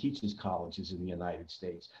education and the teachers' colleges in the United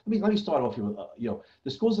States. Let me start off here with,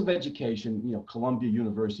 the schools of education, Columbia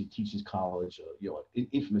University Teachers College,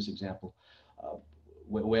 infamous example,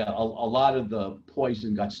 where a lot of the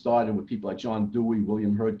poison got started with people like John Dewey,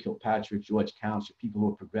 William Hurd Kilpatrick, George Counts, people who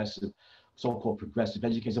are progressive, so-called progressive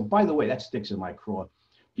educators. And by the way, that sticks in my craw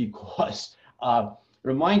because it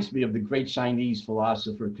reminds me of the great Chinese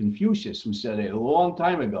philosopher Confucius, who said a long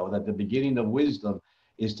time ago that the beginning of wisdom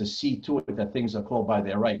is to see to it that things are called by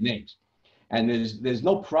their right names. And there's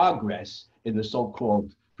no progress in the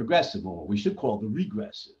so-called progressive movement. We should call it the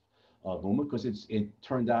regressive movement, because it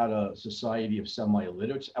turned out a society of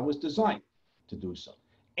semi-illiterates and was designed to do so.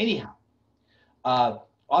 Anyhow,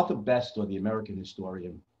 Arthur Best, or the American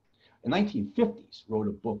historian, in the 1950s wrote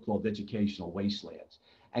a book called Educational Wastelands,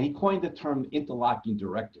 and he coined the term interlocking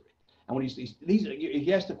directorate. And when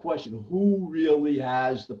he asked the question, who really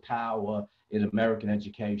has the power in American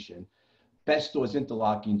education? Bestor's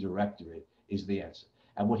interlocking directorate is the answer.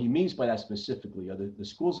 And what he means by that specifically are the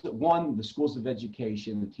schools that, one, the schools of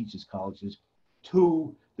education, the teachers' colleges,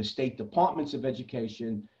 two, the state departments of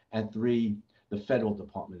education, and three, the federal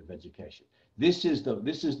Department of Education. This is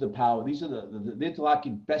the power. These are the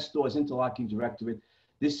interlocking, Bestor's interlocking directorate.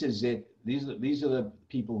 This is it. These are the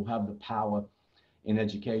people who have the power in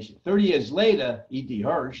education. 30 years later, E.D.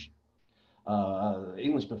 Hirsch,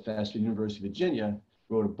 English professor at the University of Virginia,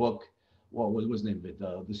 wrote a book. What was the name of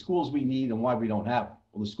it? The Schools We Need and Why We Don't Have Them.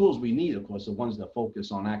 Well, the schools we need, of course, are ones that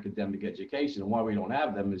focus on academic education, and why we don't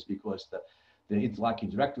have them is because the interlocking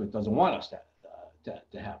directorate doesn't want us to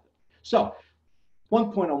have them. So,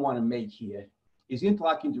 one point I want to make here is the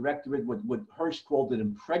interlocking directorate, what Hirsch called an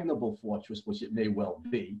impregnable fortress, which it may well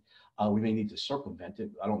be. We may need to circumvent it.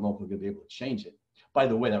 I don't know if we're going to be able to change it. By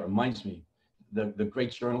the way, that reminds me, the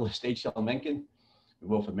great journalist H.L. Mencken, who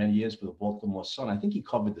wrote for many years for the Baltimore Sun. I think he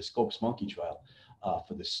covered the Scopes monkey trial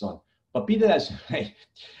for the Sun. But be that as it may,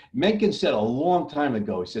 Mencken said a long time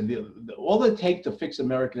ago, he said, all it takes to fix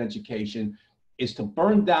American education is to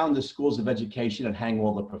burn down the schools of education and hang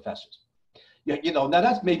all the professors. Yeah, now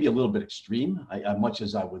that's maybe a little bit extreme, much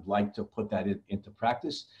as I would like to put that into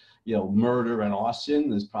practice. Murder and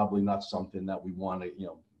arson is probably not something that we want to,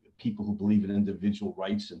 people who believe in individual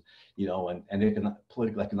rights and, and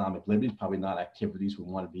political economic liberty, probably not activities we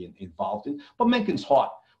want to be involved in. But Mencken's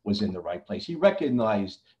heart was in the right place. He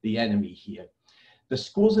recognized the enemy here. The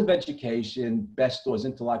schools of education, Bestor's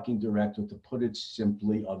interlocking director, to put it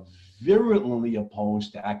simply, are virulently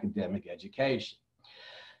opposed to academic education.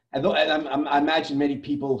 And I imagine many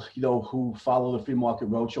people, who follow the Free Market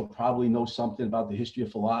Roadshow probably know something about the history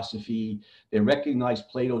of philosophy. They recognize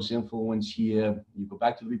Plato's influence here. You go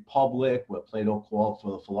back to the Republic, where Plato called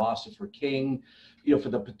for the philosopher king, for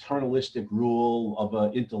the paternalistic rule of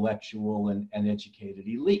an intellectual and educated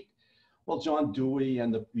elite. Well, John Dewey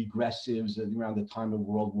and the regressives around the time of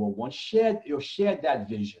World War I shared that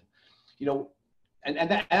vision,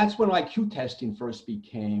 and that's when IQ testing first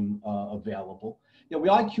became available. We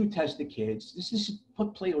IQ test the kids. This is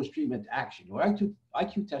put Plato's dream into action. We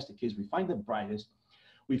IQ test the kids. We find the brightest.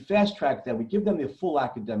 We fast track them. We give them the full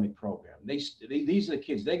academic program. These are the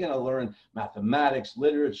kids. They're going to learn mathematics,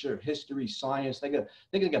 literature, history, science. They're going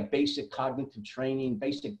to get basic cognitive training,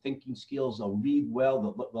 basic thinking skills. They'll read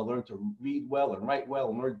well. They'll learn to read well and write well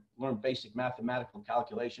and learn basic mathematical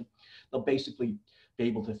calculation. They'll basically be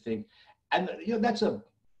able to think. And that's a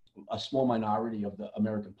small minority of the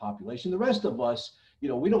American population. The rest of us, we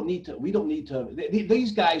don't need to,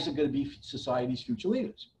 these guys are going to be society's future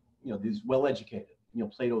leaders, these well-educated,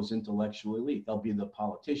 Plato's intellectual elite. They'll be the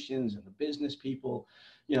politicians and the business people,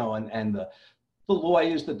 and the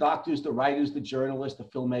lawyers, the doctors, the writers, the journalists, the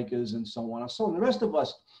filmmakers, and so on and so on. The rest of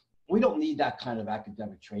us, we don't need that kind of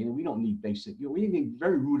academic training. We don't need basic, we need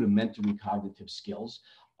very rudimentary cognitive skills.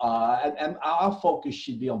 And our focus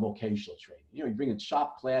should be on vocational training. You bring in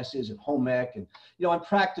shop classes and home ec and, and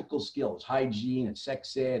practical skills, hygiene and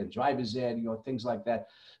sex ed and driver's ed, things like that.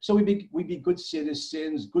 So we'd be good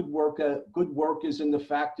citizens, good workers in the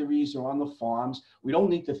factories or on the farms. We don't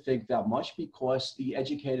need to think that much because the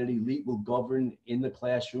educated elite will govern in the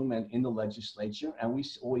classroom and in the legislature. And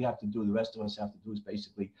all we have to do, the rest of us have to do, is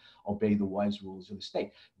basically obey the wise rules of the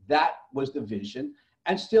state. That was the vision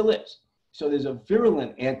and still is. So there's a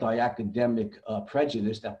virulent anti-academic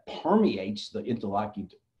prejudice that permeates the interlocking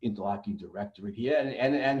directorate here,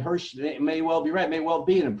 and Hirsch may well be right, may well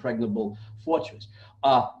be an impregnable fortress.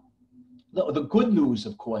 The good news,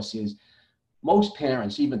 of course, is most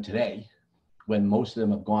parents, even today, when most of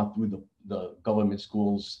them have gone through the government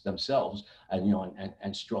schools themselves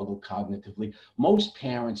and struggle cognitively, most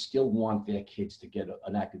parents still want their kids to get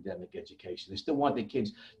an academic education. They still want their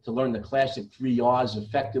kids to learn the classic 3 R's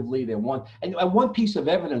effectively. They want, and one piece of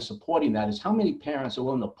evidence supporting that is how many parents are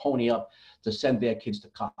willing to pony up to send their kids to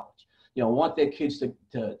college. Want their kids to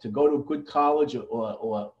go to a good college,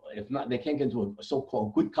 or if not, they can't get into a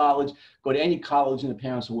so-called good college, go to any college, and the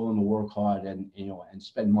parents are willing to work hard and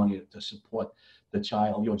spend money to support the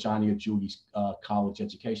child, Johnny or Judy's college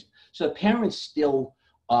education. So the parents still,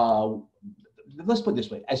 let's put it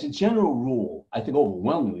this way, as a general rule, I think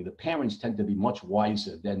overwhelmingly, the parents tend to be much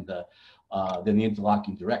wiser than the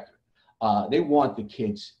interlocking director. They want the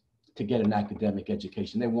kids to get an academic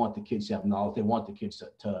education. They want the kids to have knowledge. They want the kids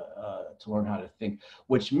to learn how to think,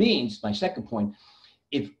 which means, my second point,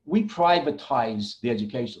 if we privatize the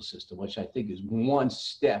educational system, which I think is one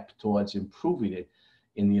step towards improving it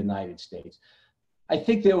in the United States, I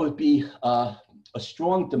think there would be a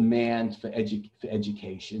strong demand for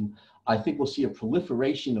education. I think we'll see a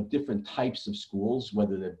proliferation of different types of schools,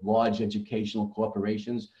 whether they're large educational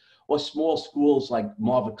corporations or small schools like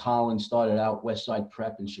Marva Collins started out, Westside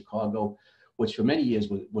Prep in Chicago, which for many years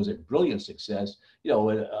was a brilliant success. I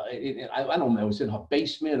don't know, it was in her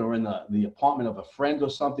basement or in the apartment of a friend or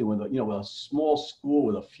something, with a small school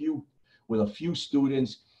with a few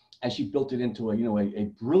students, and she built it into a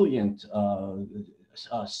brilliant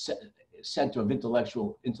center of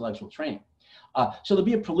intellectual training. So there'll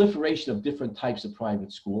be a proliferation of different types of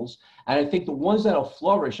private schools. And I think the ones that'll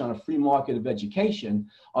flourish on a free market of education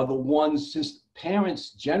are the ones, since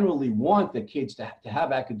parents generally want the kids to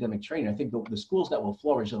have academic training, I think the schools that will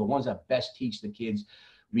flourish are the ones that best teach the kids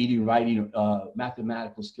reading, writing,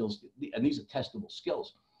 mathematical skills, and these are testable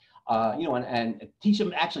skills. And teach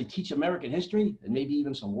American history and maybe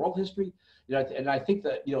even some world history. And I think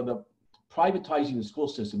that, the privatizing the school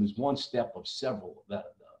system is one step of several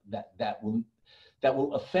that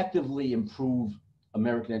will effectively improve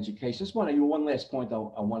American education. Just one last point I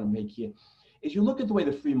want to make here is you look at the way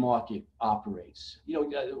the free market operates.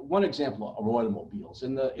 One example are automobiles.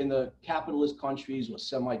 In the capitalist countries or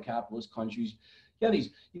semi-capitalist countries,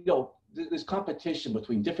 there's competition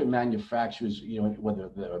between different manufacturers, whether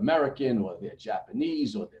they're American or they're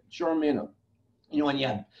Japanese or they're German, and you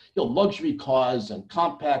have luxury cars and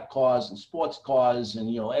compact cars and sports cars and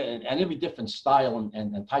and every different style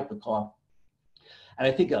and type of car. And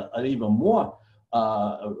I think an even more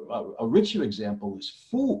a richer example is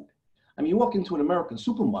food. I mean, you walk into an American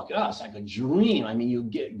supermarket, it's like a dream. I mean, you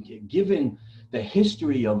get given the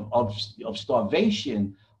history of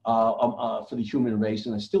starvation for the human race,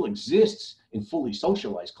 and it still exists in fully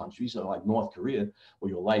socialized countries, like North Korea,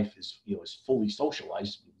 where your life is fully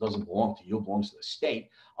socialized. It doesn't belong to you; it belongs to the state.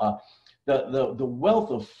 The wealth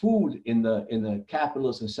of food in the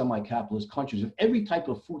capitalist and semi-capitalist countries, of every type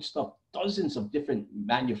of food stuff, dozens of different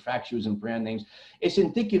manufacturers and brand names. It's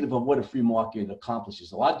indicative of what a free market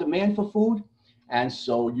accomplishes. A lot of demand for food, and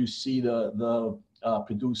so you see the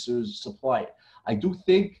producers supply it. I do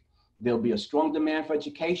think there'll be a strong demand for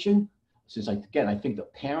education, since I think the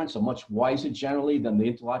parents are much wiser generally than the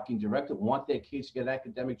interlocking director, want their kids to get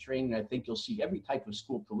academic training. I think you'll see every type of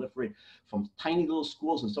school proliferate, from tiny little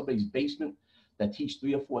schools in somebody's basement that teach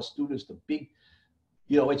 3 or 4 students to big,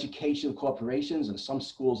 educational corporations, and some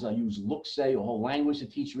schools that use Luxay, a whole language to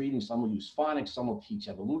teach reading. Some will use phonics, some will teach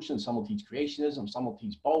evolution, some will teach creationism, some will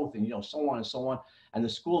teach both, and so on and so on. And the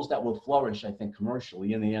schools that will flourish, I think,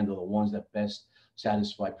 commercially in the end, are the ones that best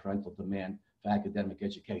satisfy parental demand for academic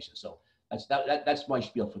education. So that's my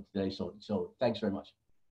spiel for today. So thanks very much.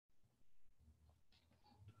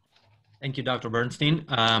 Thank you, Dr. Bernstein.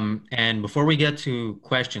 And before we get to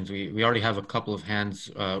questions, we already have a couple of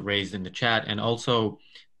hands raised in the chat. And also,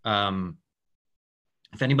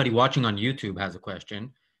 if anybody watching on YouTube has a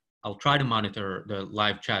question, I'll try to monitor the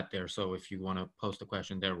live chat there. So if you want to post a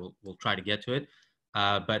question there, we'll try to get to it.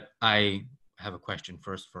 But I have a question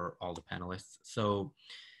first for all the panelists. So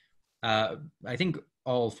I think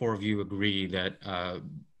all four of you agree that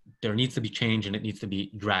there needs to be change, and it needs to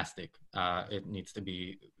be drastic. It needs to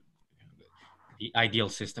be, the ideal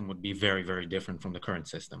system would be very, very different from the current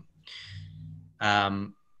system.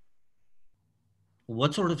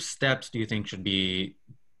 What sort of steps do you think should be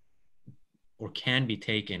or can be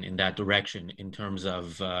taken in that direction in terms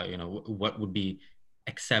of what would be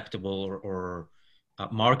acceptable or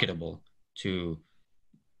marketable to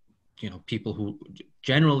people who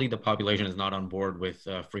generally the population is not on board with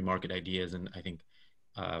free market ideas, and I think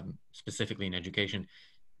specifically in education.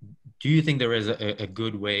 Do you think there is a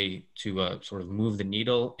good way to sort of move the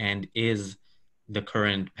needle, and is the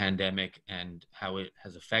current pandemic and how it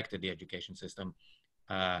has affected the education system,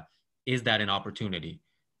 is that an opportunity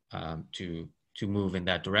to move in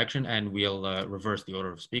that direction? And we'll reverse the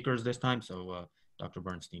order of speakers this time. So Dr.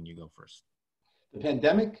 Bernstein, you go first. The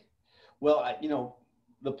pandemic? Well,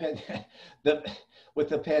 with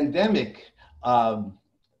the pandemic,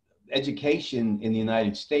 education in the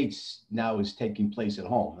United States now is taking place at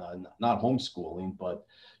home, not homeschooling, but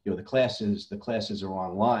the classes are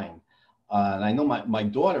online. And I know my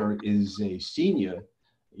daughter is a senior,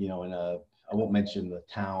 I won't mention the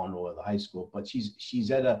town or the high school, but she's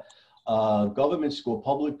at a government school.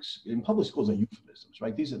 Public schools are euphemisms,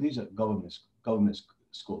 right? These are government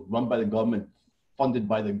schools run by the government, funded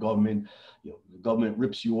by the government. The government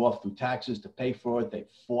rips you off through taxes to pay for it. They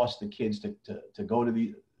force the kids to go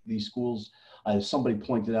to these schools. As somebody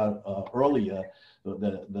pointed out earlier,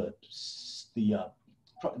 the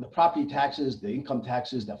property taxes, the income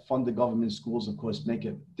taxes that fund the government schools, of course, make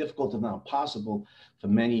it difficult, if not impossible, for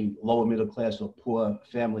many lower middle class or poor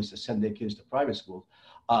families to send their kids to private schools.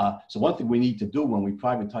 So one thing we need to do when we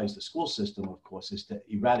privatize the school system, of course, is to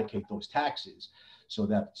eradicate those taxes, so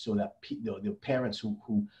that the parents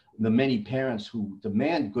the many parents who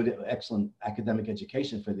demand good, excellent academic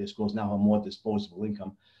education for their schools now have more disposable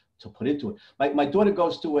income to put into it. My daughter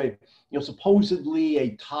goes to supposedly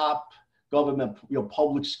a top government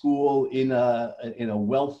public school in a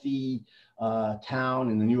wealthy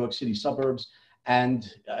town in the New York City suburbs,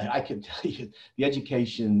 and I can tell you the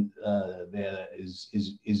education there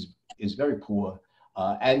is very poor.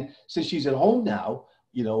 And since she's at home now,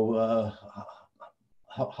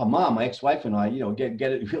 her mom, my ex-wife, and I,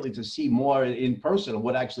 get it really to see more in person of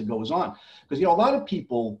what actually goes on, because a lot of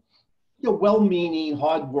people, well-meaning,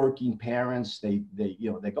 hardworking parents, they're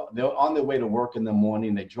on their way to work in the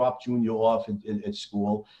morning. They drop Junior off at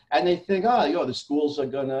school, and they think, the schools are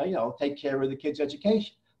gonna, take care of the kids'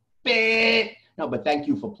 education. No, but thank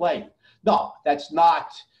you for playing. No, that's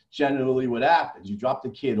not generally what happens. You drop the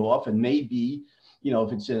kid off, and maybe,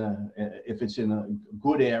 if it's in a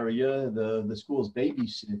good area, the schools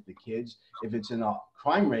babysit the kids. If it's in a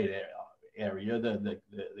crime rate area,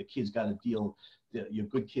 the kids got to deal. Your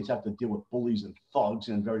good kids have to deal with bullies and thugs,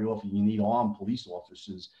 and very often you need armed police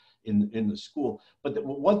officers in the school. But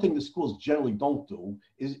one thing the schools generally don't do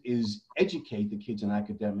is educate the kids in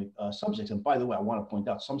academic subjects. And by the way, I want to point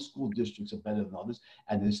out some school districts are better than others,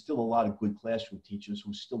 and there's still a lot of good classroom teachers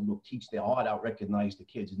who still will teach their heart out, recognize the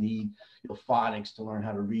kids need phonics to learn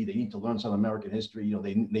how to read. They need to learn some American history.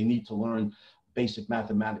 They need to learn basic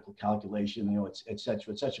mathematical calculation, et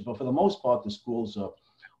cetera, et cetera. But for the most part, the schools are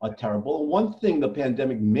terrible. And one thing the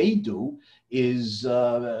pandemic may do is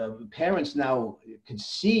parents now can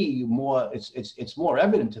see more. It's more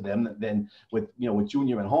evident to them than with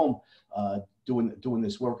Junior at home doing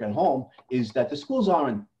this work at home, is that the schools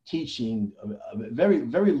aren't teaching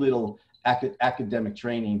very little academic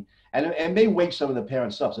training, and it may wake some of the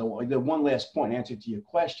parents up. So the one last point, answer to your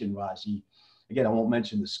question, Razi. Again, I won't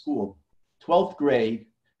mention the school. 12th grade,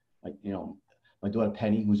 my daughter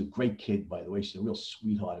Penny, who's a great kid, by the way, she's a real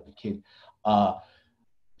sweetheart of a kid.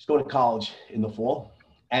 She's going to college in the fall.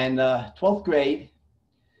 And 12th grade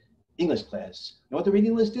English class. You know what the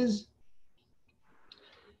reading list is?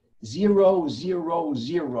 0, 0,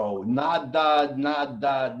 0, nada,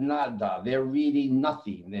 nada, nada. They're reading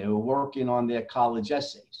nothing. They're working on their college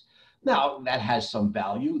essays. Now, that has some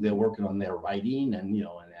value. They're working on their writing, and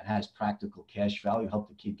and it has practical cash value, help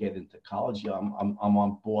the kid get into college. I'm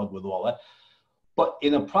on board with all that. But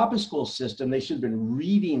in a proper school system, they should have been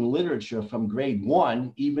reading literature from grade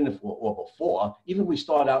 1, even if or before. Even if we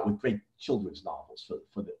start out with great children's novels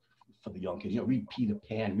for for the young kids. You know, read Peter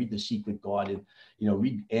Pan, read The Secret Garden, you know,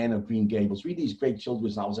 read Anne of Green Gables, read these great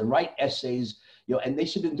children's novels and write essays, you know, and they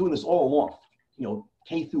should have been doing this all along, you know,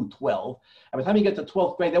 K through 12. And by the time you get to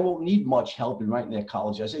 12th grade, they won't need much help in writing their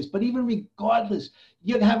college essays. But even regardless,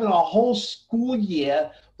 you're having a whole school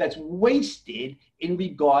year that's wasted in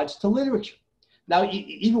regards to literature. Now,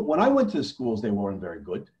 even when I went to the schools, they weren't very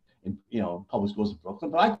good, in, you know, public schools in Brooklyn.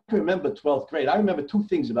 But I can remember 12th grade. I remember two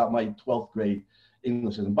things about my 12th grade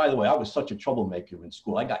English. And by the way, I was such a troublemaker in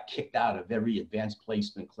school. I got kicked out of every advanced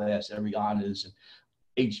placement class, every honors and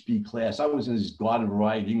HB class. I was in this garden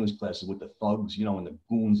variety English classes with the thugs, you know, and the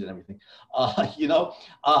goons and everything. You know,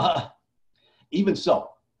 even so,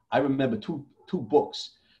 I remember two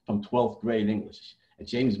books from 12th grade English at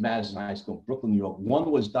James Madison High School, Brooklyn, New York.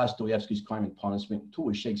 One was Dostoevsky's Crime and Punishment. Two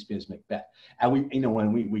was Shakespeare's Macbeth. And we, you know,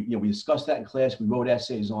 when we discussed that in class, we wrote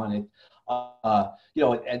essays on it. You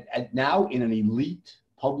know, and now in an elite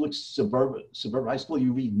public suburban high school,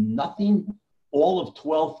 you read nothing. All of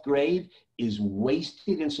 12th grade is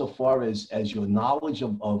wasted insofar as your knowledge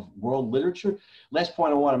of world literature. Last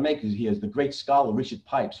point I want to make is the great scholar Richard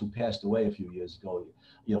Pipes, who passed away a few years ago,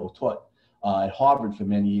 you know, taught at Harvard for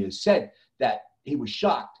many years, said that he was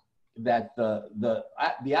shocked that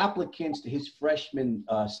the applicants to his freshman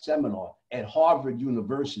seminar at Harvard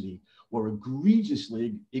University were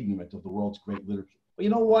egregiously ignorant of the world's great literature. But you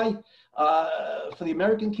know why? For the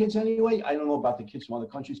American kids anyway, I don't know about the kids from other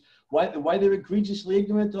countries, why they're egregiously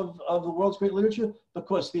ignorant of the world's great literature?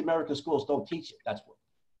 Because the American schools don't teach it, that's what.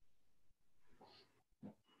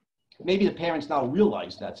 Maybe the parents now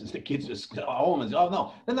realize that since the kids are home and say, oh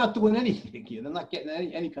no, they're not doing anything here. They're not getting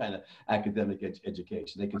any kind of academic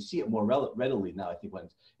education. They can see it more readily now, I think, when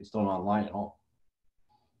it's done online at home.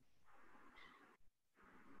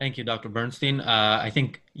 Thank you, Dr. Bernstein. I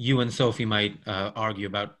think you and Sophie might argue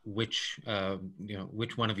about which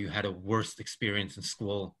one of you had a worst experience in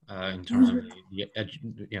school in terms of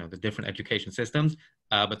the different education systems.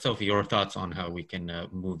 But Sophie, your thoughts on how we can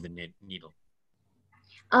move the needle?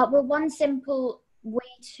 Well, one simple way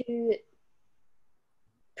to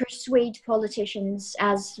persuade politicians,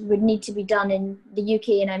 as would need to be done in the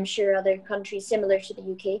UK, and I'm sure other countries similar to the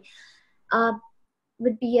UK,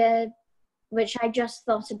 would be which I just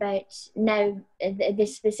thought about now,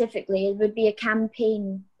 this specifically, it would be a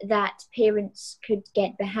campaign that parents could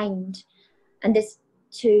get behind, and this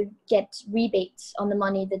to get rebates on the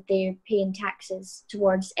money that they're paying taxes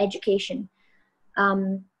towards education.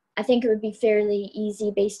 I think it would be fairly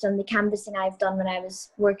easy based on the canvassing I've done when I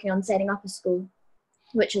was working on setting up a school,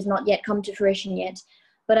 which has not yet come to fruition yet.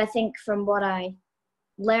 But I think from what I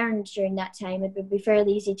learned during that time, it would be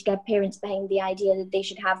fairly easy to get parents behind the idea that they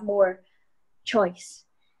should have more choice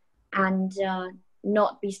and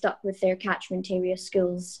not be stuck with their catchment area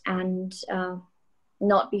schools and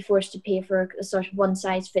not be forced to pay for a sort of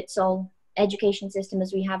one-size-fits-all education system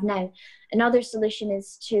as we have now. Another solution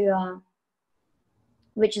is to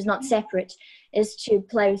which is not separate, is to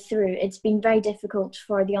plough through. It's been very difficult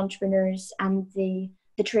for the entrepreneurs and the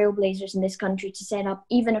trailblazers in this country to set up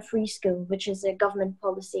even a free school, which is a government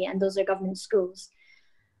policy, and those are government schools.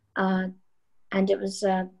 And it was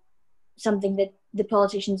something that the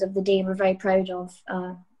politicians of the day were very proud of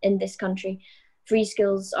in this country. Free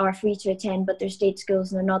schools are free to attend, but they're state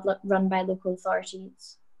schools and they're not run by local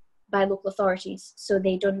authorities, so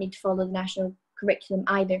they don't need to follow the national curriculum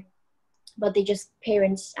either. But they just,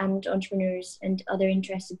 parents and entrepreneurs and other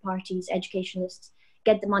interested parties, educationalists,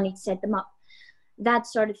 get the money to set them up. That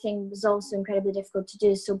sort of thing was also incredibly difficult to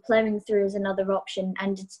do. So ploughing through is another option,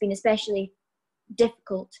 and it's been especially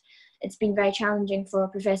difficult. It's been very challenging for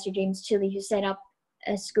Professor James Tilley, who set up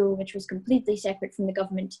a school which was completely separate from the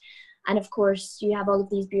government. And of course, you have all of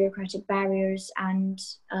these bureaucratic barriers, and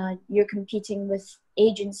you're competing with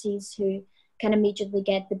agencies who can immediately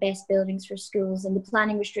get the best buildings for schools, and the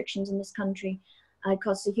planning restrictions in this country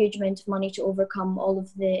cost a huge amount of money to overcome all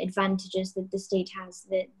of the advantages that the state has,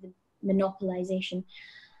 the monopolization.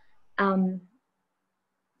 And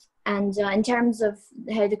in terms of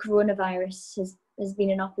how the coronavirus has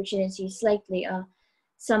been an opportunity, slightly,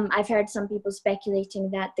 I've heard some people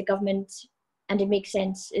speculating that the government, and it makes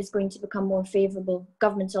sense, is going to become more favourable,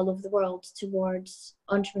 governments all over the world, towards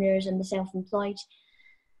entrepreneurs and the self-employed.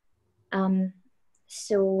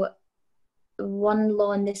 So one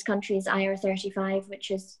law in this country is IR35, which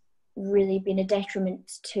has really been a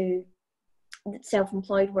detriment to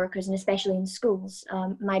self-employed workers, and especially in schools.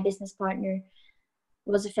 My business partner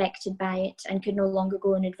was affected by it and could no longer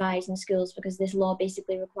go and advise in schools because this law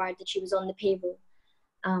basically required that she was on the payroll.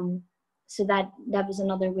 So that was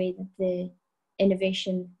another way that the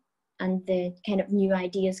innovation and the kind of new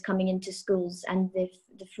ideas coming into schools, and the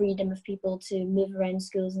freedom of people to move around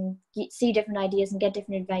schools and see different ideas and get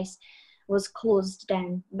different advice was closed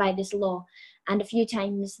down by this law. And a few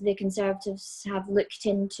times the Conservatives have looked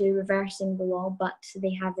into reversing the law, but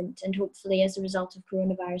they haven't. And hopefully as a result of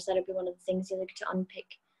coronavirus, that'll be one of the things they look to unpick.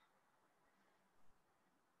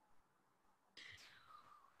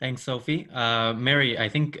 Thanks, Sophie. Mary, I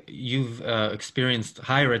think you've experienced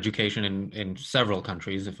higher education in several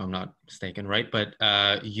countries, if I'm not mistaken, right? But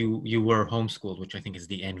you were homeschooled, which I think is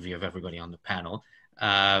the envy of everybody on the panel.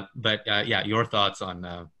 But yeah, your thoughts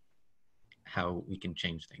on how we can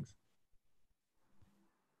change things.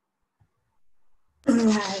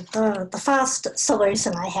 The first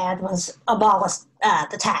solution I had was abolish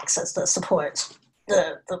the taxes that support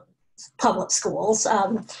the public schools.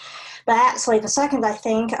 But actually, the second I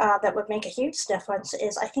think that would make a huge difference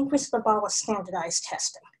is I think we should abolish standardized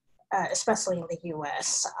testing, especially in the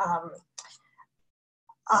US.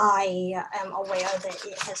 I am aware that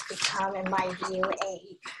it has become, in my view,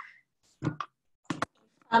 a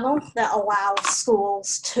funnel that allows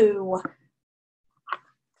schools to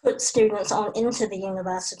put students on into the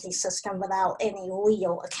university system without any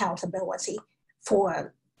real accountability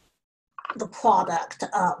for the product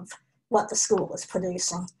of what the school is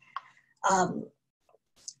producing.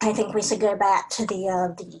 I think we should go back to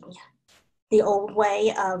the old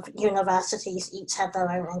way of universities each have their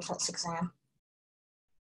own entrance exam,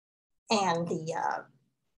 and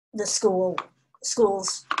the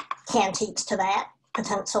schools can teach to that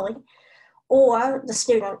potentially, or the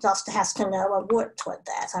student just has to know and work toward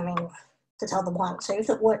that. I mean, to tell the blunt truth,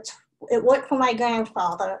 it worked for my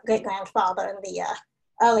great-grandfather in the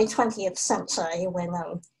early 20th century when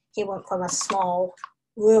he went from a small,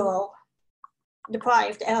 rural,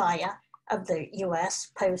 deprived area of the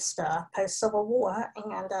U.S. post-Civil War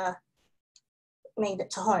and made it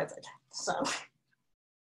to Harvard. So,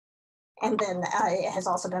 and then it has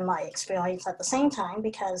also been my experience at the same time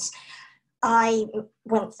because I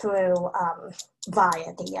went through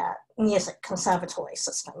via the music conservatory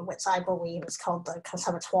system, which I believe is called the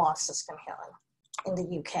conservatoire system here in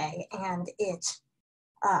the UK, and it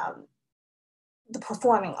the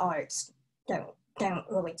performing arts don't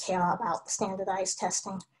really care about the standardized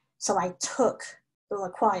testing, so I took the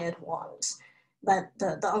required ones, but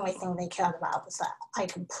the only thing they cared about was that I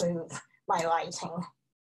could prove my writing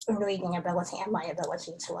and reading ability and my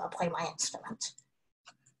ability to play my instrument.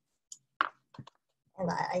 And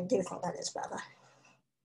I do think that is better.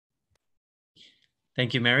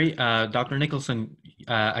 Thank you, Mary. Dr. Nicholson,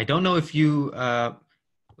 I don't know if you,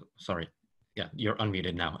 sorry, yeah, you're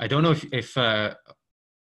unmuted now. I don't know if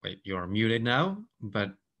wait, you're muted now,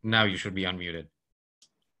 but now you should be unmuted.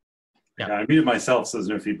 Yeah, I muted myself, so there's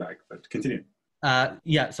no feedback, but continue.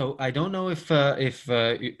 Yeah, so I don't know if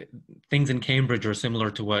things in Cambridge are similar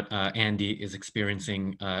to what Andy is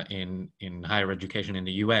experiencing in higher education in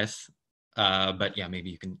the US. But yeah, maybe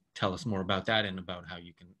you can tell us more about that and about how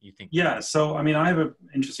you think. Yeah, so I mean, I have an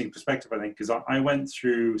interesting perspective, I think, because I went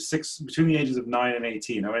through between the ages of 9 and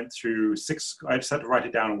 18, I went through I just had to write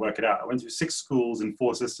it down and work it out. I went through 6 schools in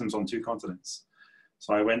 4 systems on 2 continents.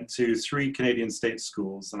 So I went to 3 Canadian state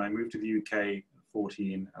schools, and I moved to the UK at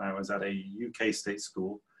 14, and I was at a UK state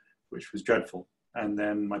school, which was dreadful. And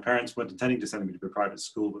then my parents weren't intending to send me to a private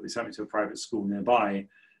school, but they sent me to a private school nearby.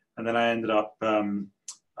 And then I ended up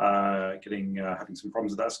having some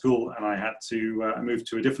problems at that school, and I had to move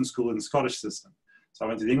to a different school in the Scottish system. So I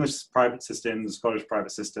went to the English private system, the Scottish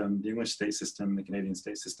private system, the English state system, the Canadian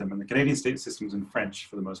state system, and the Canadian state system was in French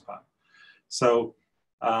for the most part. So,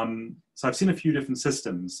 so I've seen a few different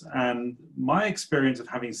systems, and my experience of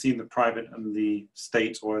having seen the private and the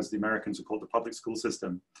state, or as the Americans would call it, the public school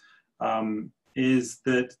system, is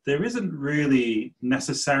that there isn't really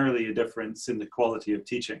necessarily a difference in the quality of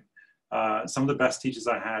teaching. Some of the best teachers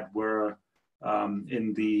I had were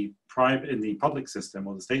in the public system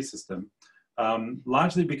or the state system,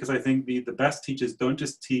 largely because I think the best teachers don't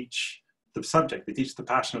just teach the subject, they teach the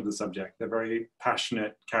passion of the subject. They're very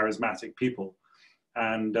passionate, charismatic people.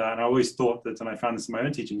 And I always thought that, and I found this in my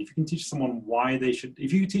own teaching, if you can teach someone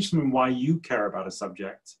if you teach them why you care about a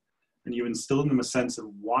subject, and you instill in them a sense of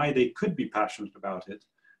why they could be passionate about it,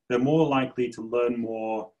 they're more likely to learn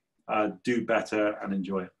more, do better, and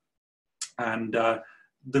enjoy it. And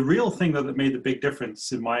the real thing that made the big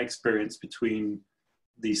difference in my experience between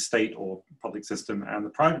the state or public system and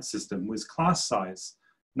the private system was class size.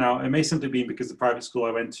 Now, it may simply be because the private school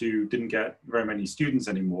I went to didn't get very many students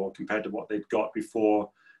anymore compared to what they'd got before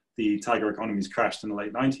the tiger economies crashed in the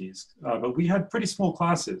late 90s. But we had pretty small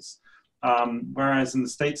classes. Whereas in the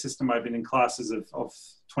state system, I've been in classes of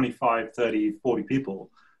 25, 30, 40 people.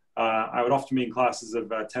 I would often be in classes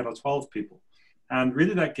of 10 or 12 people. And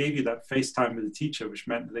really that gave you that face time with the teacher, which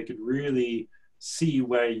meant that they could really see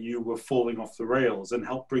where you were falling off the rails and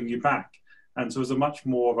help bring you back. And so it was a much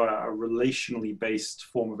more of a relationally based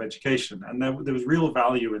form of education. And there was real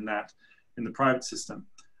value in that in the private system.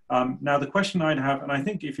 Now, the question I'd have, and I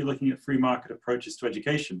think if you're looking at free market approaches to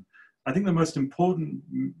education, I think the most important,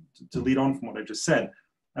 to lead on from what I just said,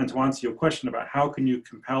 and to answer your question about how can you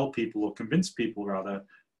compel people or convince people rather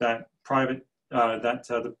that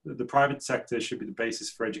the private sector should be the basis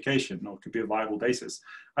for education, or could be a viable basis.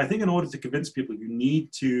 I think in order to convince people, you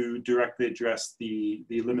need to directly address the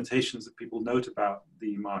limitations that people note about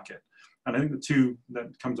the market. And I think the two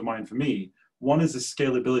that come to mind for me, one is the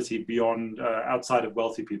scalability beyond, outside of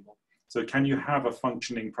wealthy people. So can you have a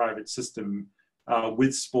functioning private system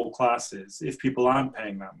with small classes if people aren't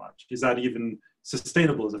paying that much? Is that even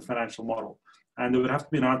sustainable as a financial model? And there would have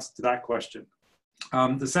to be an answer to that question.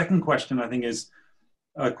 The second question, I think, is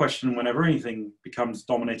a question whenever anything becomes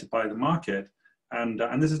dominated by the market. And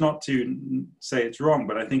this is not to say it's wrong,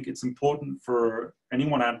 but I think it's important for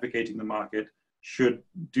anyone advocating the market should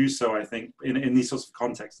do so, I think, in these sorts of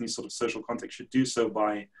contexts, in these sort of social contexts, should do so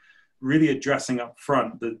by really addressing up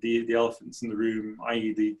front the elephants in the room,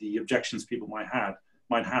 i.e. the objections people might have.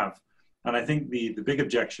 And I think the big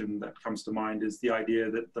objection that comes to mind is the idea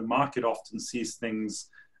that the market often sees things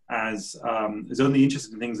as is only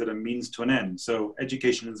interested in things that are means to an end. So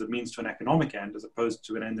education is a means to an economic end as opposed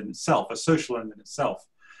to an end in itself, a social end in itself.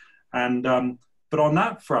 And but on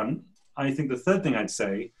that front, I think the third thing I'd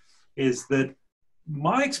say is that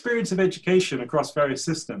my experience of education across various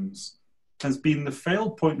systems has been the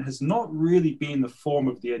failed point has not really been the form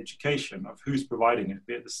of the education of who's providing it,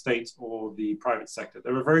 be it the state or the private sector.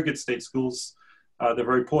 There are very good state schools, there are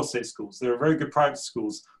very poor state schools, there are very good private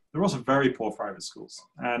schools. There are also very poor private schools.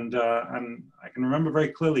 And I can remember very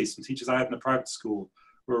clearly some teachers I had in a private school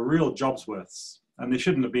were real jobs worths, and they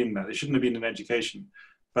shouldn't have been there. They shouldn't have been in education.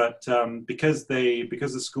 But because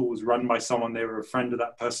the school was run by someone, they were a friend of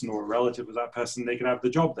that person or a relative of that person, they could have the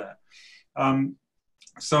job there.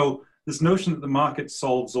 So this notion that the market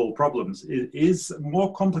solves all problems is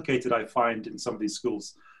more complicated, I find, in some of these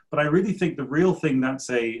schools. But I really think the real thing that's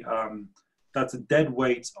a dead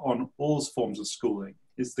weight on all forms of schooling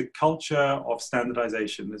is the culture of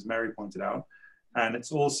standardization, as Mary pointed out. And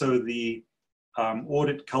it's also the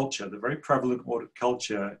audit culture, the very prevalent audit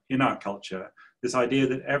culture in our culture, this idea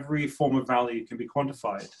that every form of value can be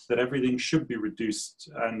quantified, that everything should be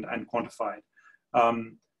reduced and quantified.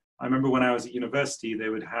 I remember when I was at university, they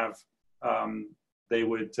would have,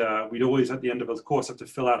 we'd always at the end of the course have to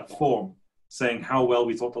fill out a form saying how well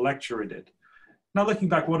we thought the lecturer did. Now, looking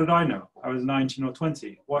back, what did I know? I was 19 or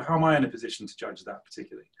 20. Well, how am I in a position to judge that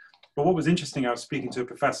particularly? But what was interesting, I was speaking to a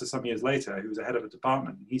professor some years later who was the head of a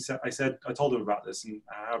department. I told him about this and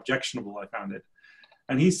how objectionable I found it.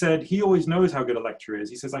 And he said, he always knows how good a lecturer is.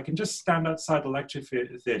 He says, I can just stand outside the lecture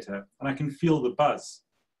theatre and I can feel the buzz.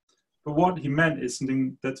 But what he meant is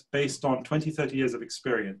something that's based on 20, 30 years of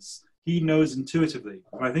experience. He knows intuitively.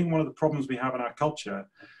 And I think one of the problems we have in our culture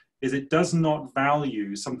is it does not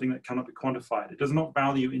value something that cannot be quantified. It does not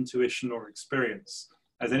value intuition or experience.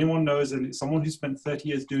 As anyone knows, and someone who spent 30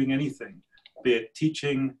 years doing anything, be it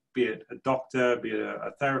teaching, be it a doctor, be it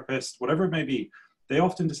a therapist, whatever it may be, they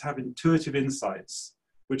often just have intuitive insights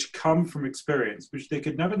which come from experience, which they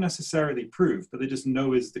could never necessarily prove, but they just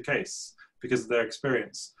know is the case because of their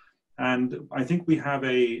experience. And I think we have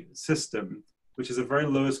a system which is a very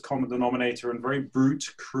lowest common denominator and very brute,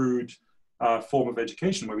 crude form of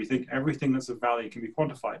education where we think everything that's of value can be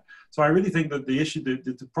quantified. So I really think that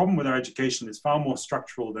the problem with our education is far more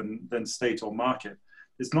structural than state or market.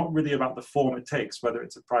 It's not really about the form it takes, whether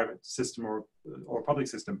it's a private system or a public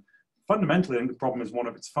system. Fundamentally, I think the problem is one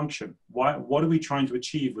of its function. What are we trying to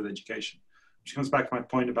achieve with education? Which comes back to my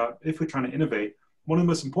point about if we're trying to innovate, one of the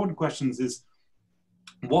most important questions is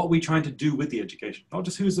what are we trying to do with the education? Not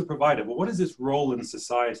just who's the provider, but what is its role in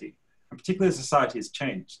society? And particularly as society has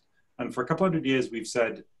changed. And for a couple hundred years, we've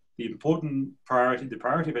said the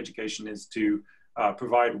priority of education is to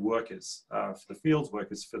provide workers for the fields,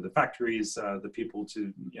 workers for the factories, the people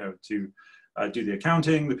to do the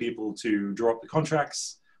accounting, the people to draw up the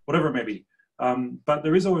contracts, whatever it may be. But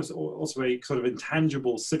there is also a sort of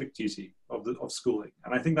intangible civic duty of schooling.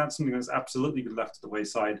 And I think that's something that's absolutely been left to the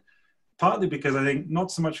wayside, partly because I think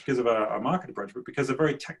not so much because of a market approach, but because a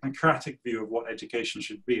very technocratic view of what education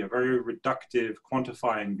should be, a very reductive,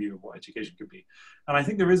 quantifying view of what education could be. And I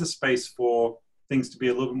think there is a space for things to be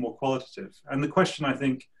a little bit more qualitative. And the question, I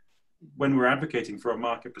think, when we're advocating for a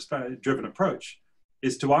market-driven approach,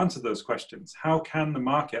 is to answer those questions. How can the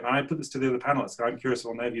market, and I put this to the other panelists, I'm curious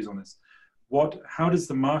on their views on this, how does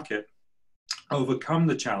the market overcome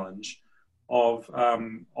the challenge of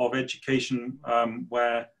education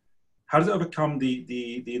how does it overcome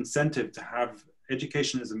the incentive to have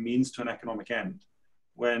education as a means to an economic end,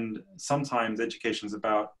 when sometimes education is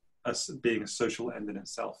about us being a social end in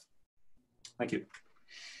itself? Thank you.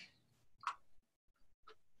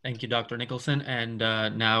 Thank you, Dr. Nicholson. And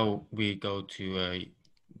now we go to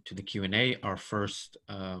the Q&A. Our first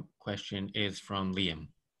question is from Liam.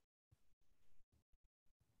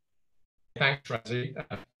 Thanks, Razi.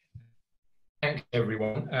 Thanks,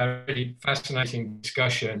 everyone. Really fascinating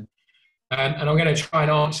discussion. And I'm going to try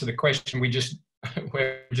and answer the question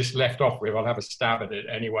where we just left off with. I'll have a stab at it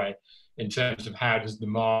anyway, in terms of how does the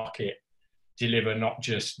market deliver not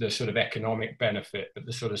just the sort of economic benefit, but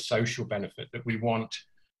the sort of social benefit that we want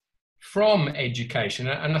from education.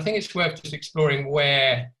 And I think it's worth just exploring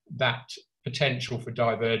where that potential for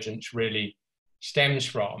divergence really stems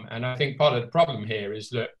from. And I think part of the problem here is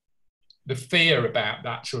that the fear about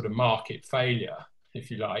that sort of market failure, if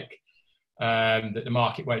you like, that the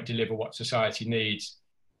market won't deliver what society needs,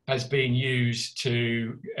 has been used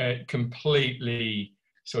to completely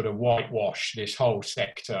sort of whitewash this whole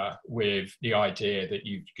sector with the idea that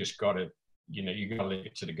you've just got to, you've got to leave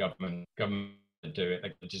it to the government to do it.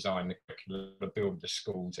 They've got to design the curriculum, build the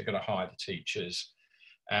schools, they've got to hire the teachers.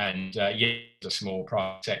 And there's a small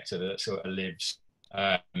private sector that sort of lives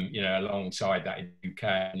alongside that in the UK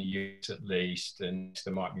and the US at least, and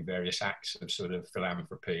there might be various acts of sort of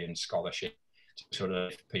philanthropy and scholarship to sort of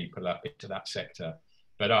lift people up into that sector.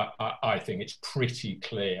 But I think it's pretty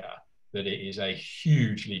clear that it is a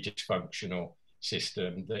hugely dysfunctional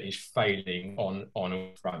system that is failing on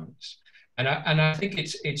all fronts. And I think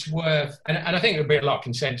it's worth, and I think there'll be a lot of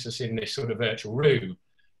consensus in this sort of virtual room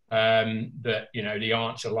that the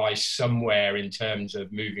answer lies somewhere in terms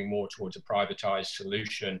of moving more towards a privatized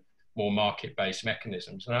solution, more market-based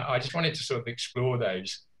mechanisms. And I just wanted to sort of explore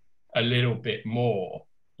those a little bit more.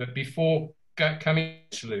 But before coming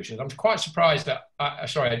to solutions, I'm quite surprised that,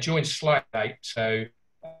 I joined slightly late, so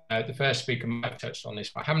the first speaker might have touched on this,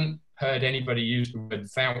 but I haven't heard anybody use the word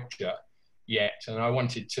voucher yet. And I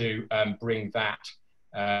wanted to bring that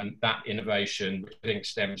innovation, which I think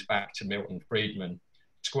stems back to Milton Friedman,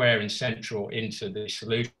 square and central into the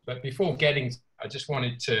solution. But before getting, I just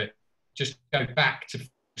wanted to just go back to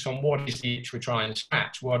focus on what is the itch we're trying to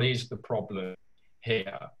scratch, what is the problem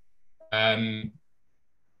here, and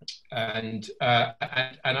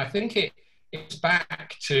I think it's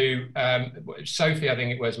back to Sophie. I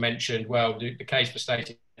think it was mentioned. Well, the case for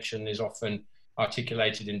state intervention is often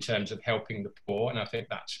articulated in terms of helping the poor, and I think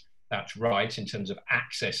that's right in terms of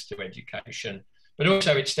access to education. But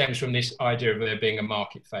also it stems from this idea of there being a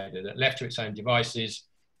market failure, that left to its own devices,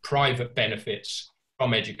 private benefits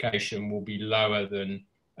from education will be lower than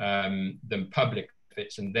public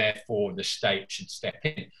benefits, and therefore the state should step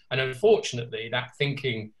in. And unfortunately, that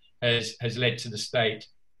thinking has led to the state,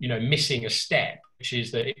 missing a step, which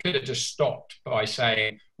is that it could have just stopped by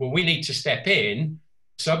saying, well, we need to step in,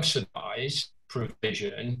 subsidize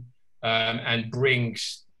provision, and bring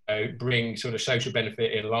sort of social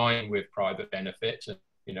benefit in line with private benefits. And,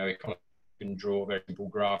 economists can draw very simple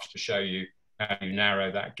graphs to show you how you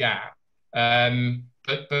narrow that gap.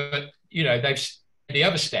 But they've the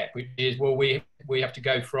other step, which is, well, we have to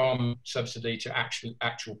go from subsidy to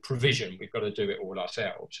actual provision. We've got to do it all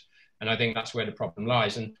ourselves. And I think that's where the problem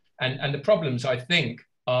lies. And the problems, I think,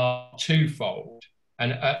 are twofold.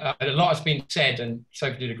 And a lot has been said, and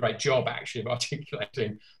Sophie did a great job, actually, of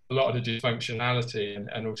articulating a lot of the dysfunctionality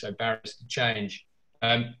and also barriers to change.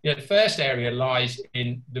 The first area lies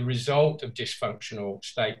in the result of dysfunctional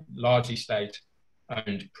largely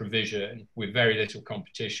state-owned provision with very little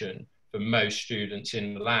competition for most students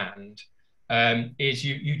in the land, is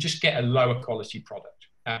you just get a lower quality product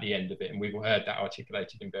at the end of it. And we've heard that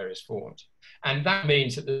articulated in various forms. And that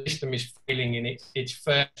means that the system is failing in its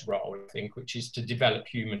first role, I think, which is to develop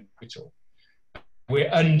human capital.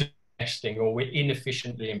 We're underinvesting, or we're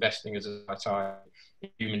inefficiently investing as a society in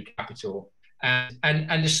human capital.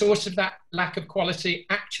 And the source of that lack of quality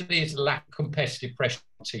actually is the lack of competitive pressure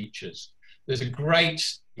on teachers. There's a great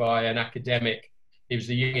by an academic, he was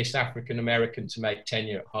the youngest African-American to make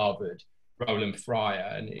tenure at Harvard, Roland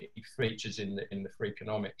Fryer, and he features in the Free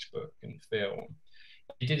Economics book and film.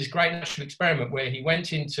 He did this great national experiment where he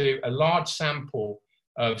went into a large sample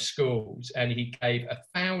of schools and he gave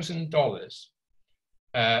 $1,000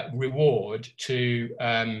 reward to,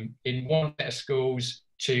 in one set of schools,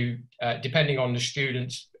 to, depending on the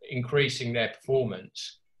students increasing their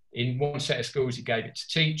performance, In one set of schools, he gave it to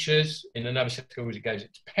teachers. In another set of schools, he gave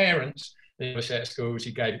it to parents. In another set of schools,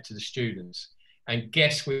 he gave it to the students. And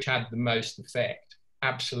guess which had the most effect?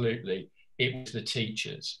 Absolutely. It was the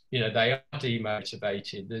teachers. You know, they are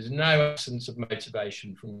demotivated. There's no absence of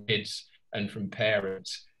motivation from kids and from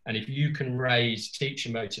parents. And if you can raise teacher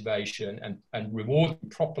motivation and reward them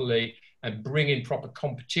properly and bring in proper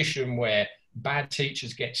competition where bad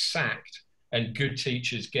teachers get sacked and good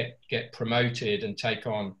teachers get promoted and take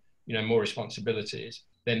on, you know, more responsibilities,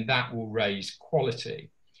 then that will raise quality.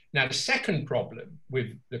 Now, the second problem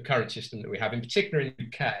with the current system that we have, in particular in the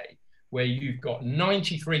UK, where you've got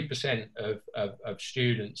 93% of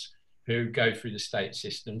students who go through the state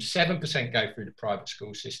system, 7% go through the private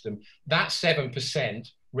school system. That 7%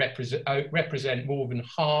 represent more than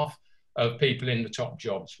half of people in the top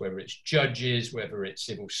jobs, whether it's judges, whether it's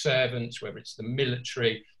civil servants, whether it's the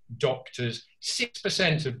military, doctors.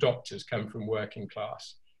 6% of doctors come from working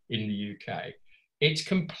class in the UK. It's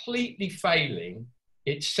completely failing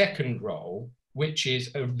its second role, which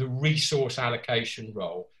is the resource allocation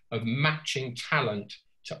role of matching talent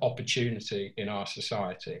to opportunity in our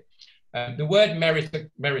society. The word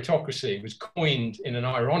meritocracy was coined in an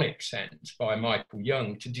ironic sense by Michael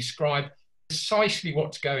Young to describe precisely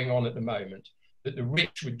what's going on at the moment, that the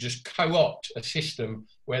rich would just co-opt a system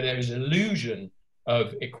where there is illusion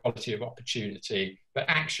of equality of opportunity, but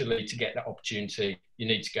actually to get that opportunity, you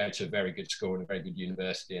need to go to a very good school and a very good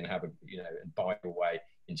university and have a, you know, and buy your way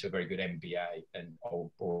into a very good MBA and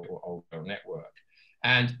old network.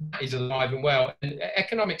 And that is alive and well. And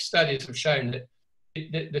economic studies have shown that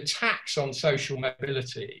the tax on social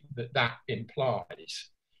mobility that implies,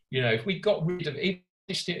 you know, if we got rid of,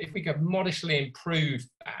 if we could modestly improve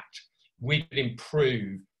that, we could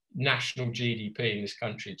improve national GDP in this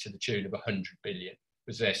country to the tune of 100 billion,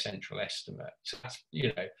 was their central estimate. So that's,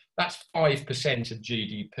 you know, that's 5% of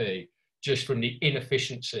GDP just from the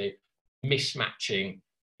inefficiency, mismatching,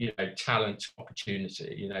 you know, talent,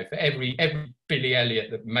 opportunity. You know, for every Billy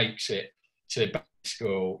Elliot that makes it to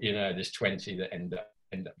school, you know, there's 20 that end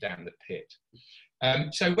up down the pit.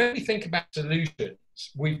 So when we think about solutions,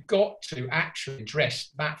 we've got to actually address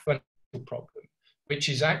that fundamental problem, which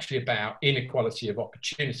is actually about inequality of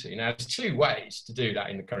opportunity. Now, there's two ways to do that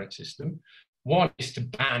in the current system. One is to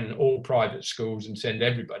ban all private schools and send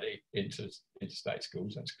everybody into state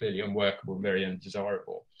schools. That's clearly unworkable and very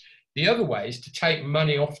undesirable. The other way is to take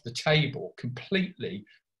money off the table completely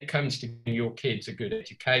when it comes to giving your kids a good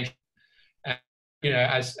education. And, you know,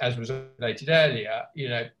 as was stated earlier, you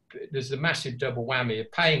know, there's a massive double whammy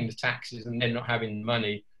of paying the taxes and then not having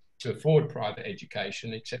money to afford private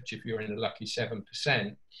education, except if you're in the lucky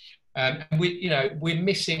 7%. And we're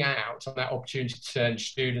missing out on that opportunity to turn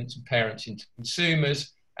students and parents into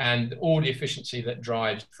consumers and all the efficiency that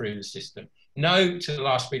drives through the system. No, to the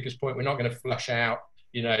last speaker's point, we're not going to flush out,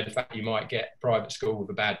 you know, the fact you might get a private school with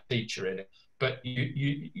a bad teacher in it, but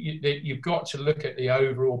you've got to look at the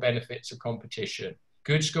overall benefits of competition.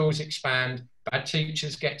 Good schools expand, bad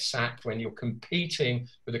teachers get sacked when you're competing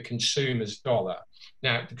for the consumer's dollar.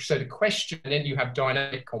 Now, so the question, and then you have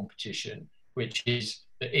dynamic competition, which is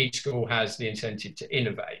that each school has the incentive to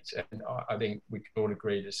innovate. And I think we can all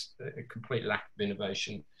agree there's a complete lack of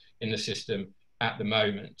innovation in the system at the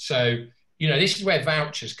moment. So, you know, this is where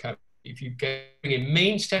vouchers come. If you bring in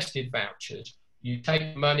means-tested vouchers, you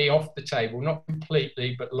take money off the table, not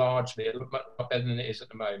completely, but largely, a lot better than it is at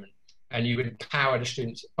the moment, and you empower the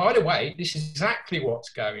students. By the way, this is exactly what's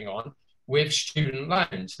going on with student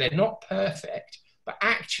loans. They're not perfect, but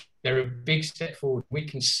actually they're a big step forward. We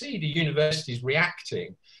can see the universities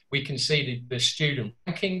reacting. We can see the student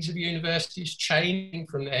rankings of universities changing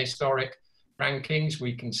from their historic rankings.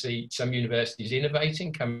 We can see some universities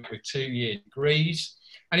innovating, coming with 2-year degrees.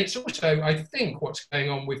 And it's also, I think, what's going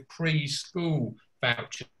on with preschool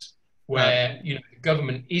vouchers, where you know, the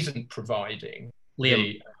government isn't providing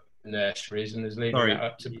the nurseries and is leaving that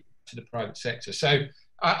up to the private sector. So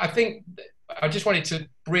I think I just wanted to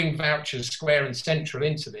bring vouchers square and central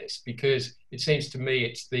into this, because it seems to me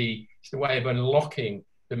it's the way of unlocking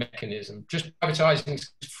the mechanism. Just privatising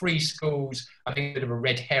free schools, I think, a bit of a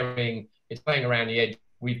red herring. It's playing around the edge.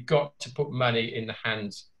 We've got to put money in the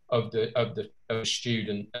hands of the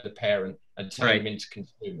student, the parent, and turn them into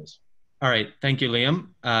consumers. All right, thank you, Liam.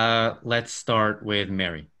 Let's start with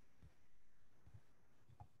Mary.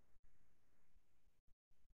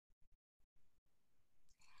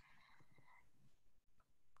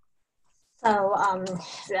 So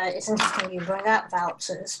it's interesting you bring up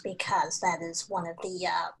vouchers, because that is one of the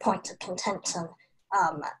points of contention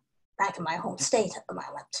back in my home state at the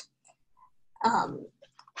moment.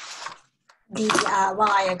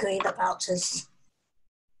 While I agree that vouchers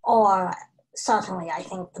are certainly, I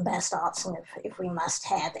think, the best option if we must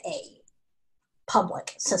have a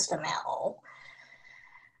public system at all.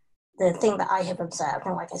 The thing that I have observed,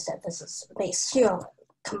 and like I said, this is based here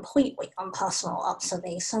completely on personal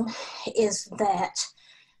observation, is that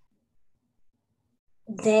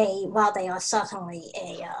while they are certainly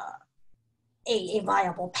a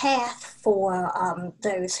viable path for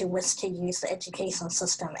those who wish to use the education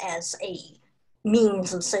system as a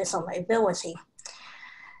means of social mobility,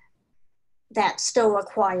 that still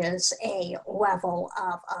requires a level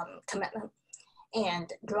of commitment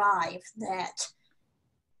and drive that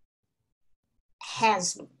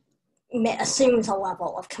assumes a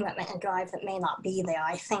level of commitment and drive that may not be there.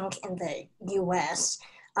 I think in the US,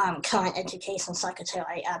 current Education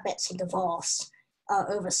Secretary Betsy DeVos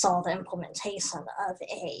oversaw the implementation of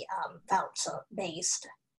a voucher-based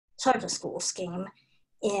charter school scheme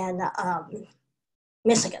in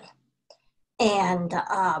Michigan. And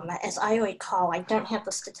as I recall, I don't have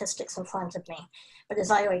the statistics in front of me, but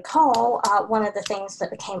as I recall, one of the things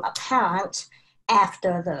that became apparent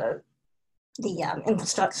after the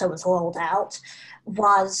infrastructure was rolled out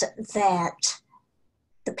was that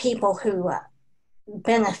the people who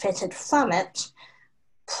benefited from it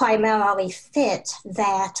primarily fit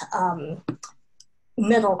that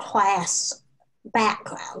middle class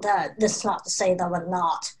background. This is not to say there were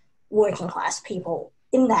not working class people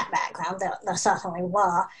in that background. There certainly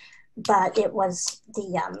were, but it was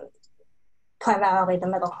primarily the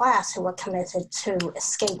middle class who were committed to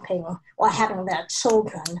escaping or having their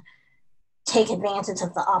children take advantage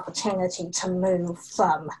of the opportunity to move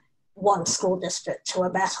from one school district to a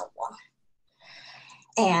better one.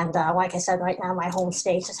 And like I said, right now my home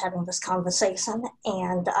state is having this conversation,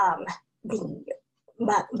 and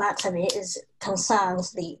much of it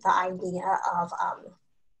concerns the idea of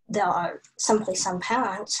there are simply some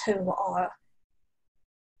parents who are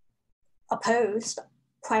opposed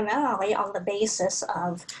primarily on the basis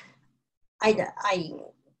of, I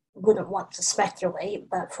wouldn't want to speculate,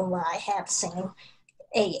 but from what I have seen,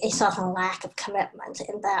 a certain lack of commitment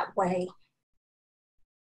in that way,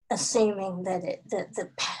 assuming that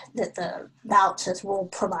the vouchers will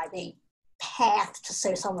provide a path to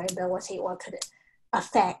social mobility, or could it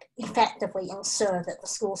effectively ensure that the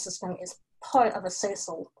school system is part of a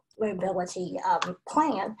social mobility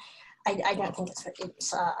plan. I don't think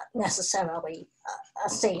it's necessarily a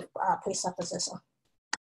safe presupposition.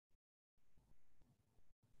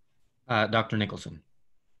 Dr. Nicholson.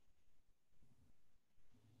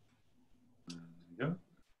 There you go.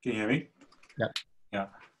 Can you hear me? Yeah. Yeah.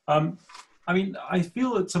 I mean, I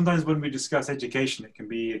feel that sometimes when we discuss education, it can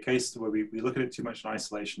be a case where we look at it too much in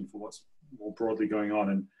isolation for what's more broadly going on.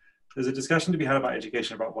 And there's a discussion to be had about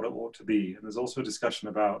education, about what it ought to be. And there's also a discussion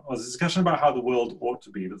about, there's a discussion about how the world ought to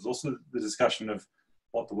be. There's also the discussion of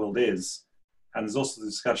what the world is. And there's also the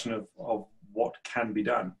discussion of what can be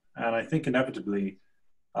done. And I think inevitably,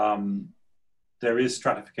 there is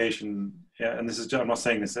stratification. Yeah, and this is, I'm not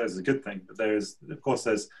saying this as a good thing, but there's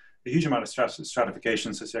a huge amount of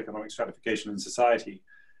stratification, socioeconomic stratification in society.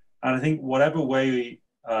 And I think whatever way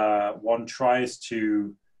one tries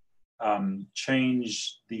to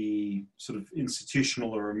change the sort of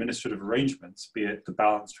institutional or administrative arrangements, be it the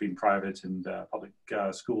balance between private and public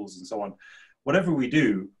schools and so on, whatever we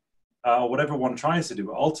do, whatever one tries to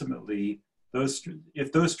do, ultimately,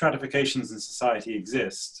 if those stratifications in society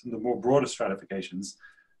exist, the more broader stratifications,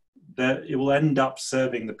 that it will end up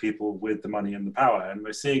serving the people with the money and the power. And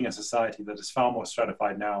we're seeing a society that is far more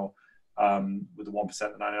stratified now with the 1%,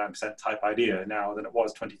 the 99% type idea now than it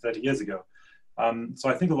was 20, 30 years ago. So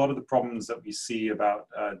I think a lot of the problems that we see about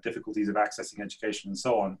difficulties of accessing education and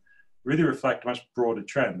so on really reflect much broader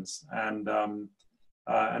trends. And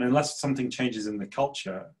unless something changes in the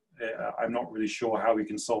culture, I'm not really sure how we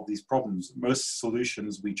can solve these problems. Most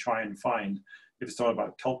solutions we try and find, if it's not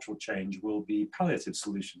about cultural change, will be palliative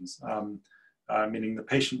solutions, meaning the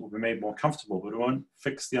patient will be made more comfortable, but it won't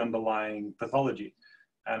fix the underlying pathology.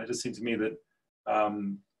 And it just seems to me that,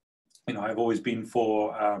 you know, I've always been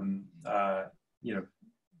for, you know,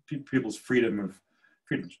 people's freedom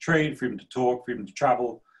to trade, freedom to talk, freedom to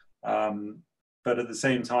travel. But at the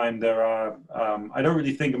same time, there are, I don't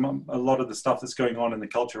really think a lot of the stuff that's going on in the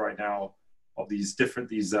culture right now of these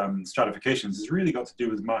stratifications has really got to do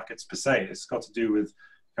with markets per se. It's got to do with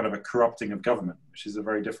kind of a corrupting of government, which is a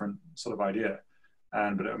very different sort of idea.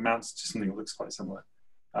 But it amounts to something that looks quite similar.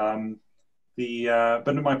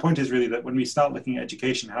 But my point is really that when we start looking at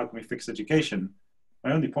education, how can we fix education?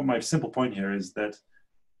 My simple point here is that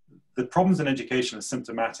the problems in education are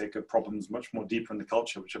symptomatic of problems much more deeper in the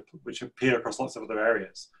culture, which appear across lots of other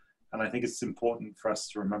areas. And I think it's important for us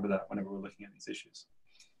to remember that whenever we're looking at these issues.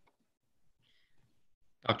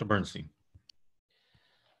 Dr. Bernstein.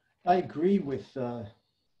 I agree with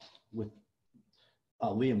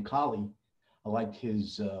Liam Colley. I liked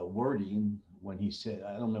his wording when he said,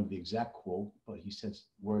 I don't remember the exact quote, but he said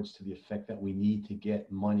words to the effect that we need to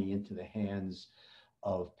get money into the hands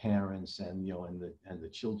of parents and the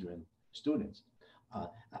children, students.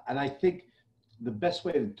 And I think the best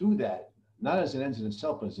way to do that, not as an end in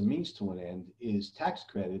itself, but as a means to an end, is tax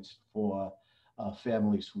credits for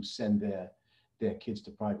families who send their kids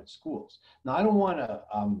to private schools. Now, I don't want to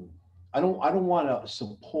I don't want to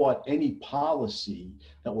support any policy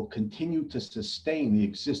that will continue to sustain the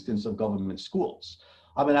existence of government schools.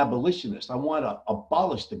 I'm an abolitionist. I want to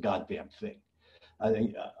abolish the goddamn thing. I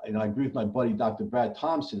agree with my buddy, Dr. Brad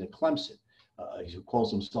Thompson at Clemson. He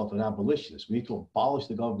calls himself an abolitionist. We need to abolish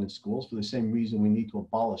the government schools for the same reason we need to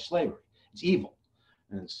abolish slavery. It's evil.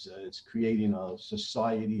 And it's creating a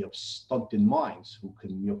society of stunted minds who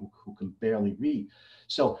can barely read.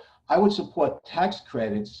 So I would support tax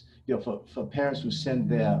credits, for parents who send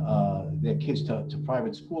their kids to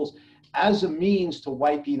private schools as a means to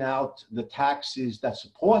wiping out the taxes that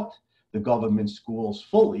support the government schools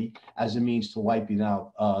fully, as a means to wiping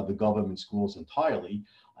out the government schools entirely,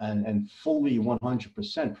 and fully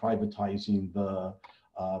 100% privatizing the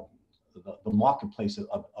marketplace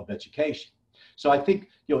of education. So I think,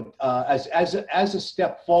 as a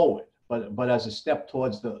step forward, but as a step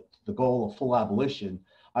towards the goal of full abolition,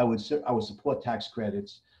 I would support tax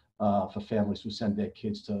credits for families who send their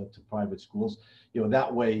kids to private schools.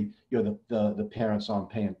 That way, the parents aren't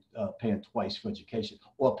paying twice for education,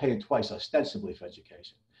 or paying twice ostensibly for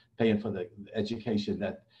education, paying for the education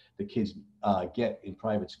that the kids get in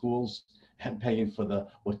private schools, and paying for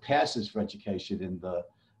what passes for education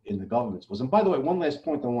in the government schools. And by the way, one last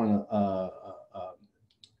point I want to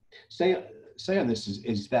say on this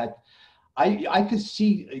is that I could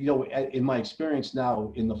see, in my experience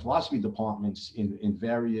now in the philosophy departments in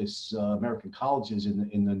various American colleges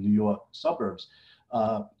in the New York suburbs,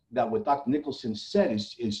 that what Dr. Nicholson said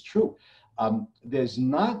is true. There's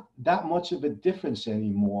not that much of a difference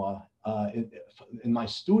anymore in my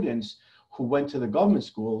students who went to the government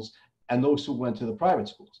schools and those who went to the private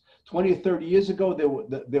schools. 20 or 30 years ago,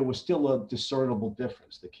 there was still a discernible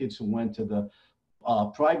difference. The kids who went to the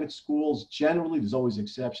private schools, generally, there's always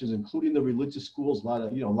exceptions, including the religious schools. A lot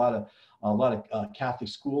of Catholic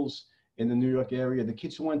schools in the New York area. The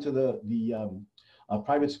kids who went to the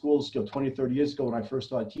private schools, 20, 30 years ago when I first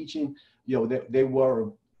started teaching, they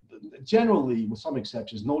were generally, with some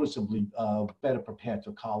exceptions, noticeably better prepared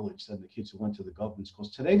for college than the kids who went to the government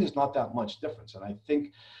schools. Today, there's not that much difference, and I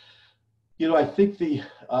think. I think the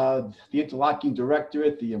interlocking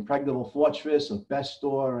directorate, the impregnable fortress of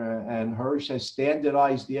Bestor and Hirsch has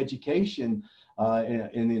standardized the education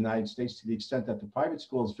in the United States to the extent that the private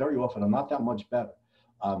schools very often are not that much better.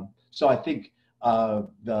 So I think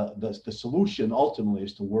the solution ultimately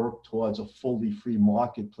is to work towards a fully free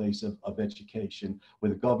marketplace of education where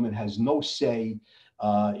the government has no say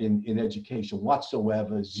in education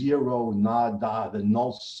whatsoever, zero, nada, the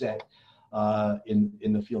null set.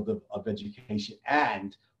 In the field of education.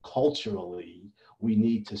 And culturally, we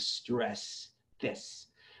need to stress this: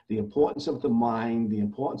 the importance of the mind, the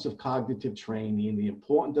importance of cognitive training, the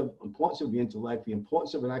importance of the intellect, the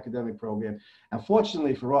importance of an academic program. And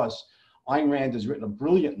fortunately for us, Ayn Rand has written a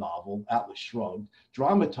brilliant novel, Atlas Shrugged,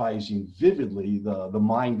 dramatizing vividly the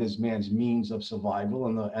mind as man's means of survival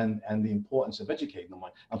and the importance of educating the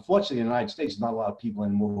mind. Unfortunately, in the United States, not a lot of people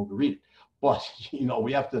anymore who read it. But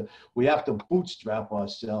we have to bootstrap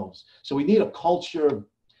ourselves. So we need a culture.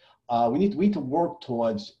 We need to work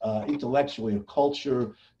towards intellectually a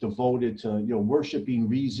culture devoted to worshiping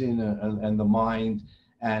reason and the mind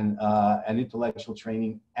and intellectual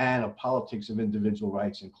training, and a politics of individual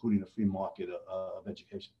rights, including a free market of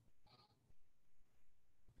education.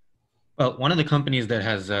 Well, one of the companies that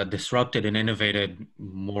has disrupted and innovated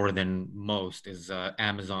more than most is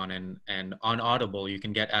Amazon, and on Audible you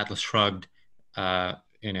can get Atlas Shrugged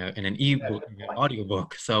in an ebook,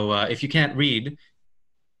 audiobook. So if you can't read,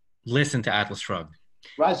 listen to Atlas Shrugged.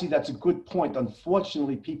 Razi, that's a good point.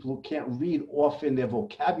 Unfortunately, people who can't read, often their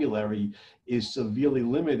vocabulary is severely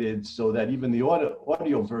limited, so that even the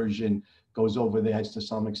audio version goes over their heads to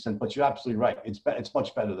some extent. But you're absolutely right. It's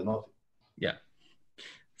much better than nothing. Yeah.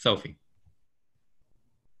 Sophie.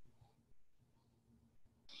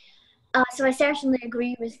 So I certainly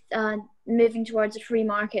agree with moving towards a free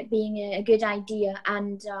market being a good idea,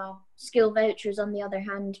 and school vouchers, on the other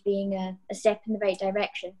hand, being a step in the right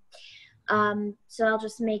direction. So I'll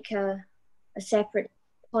just make a separate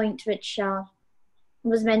point which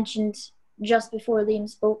was mentioned just before Liam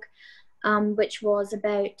spoke, which was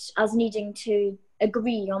about us needing to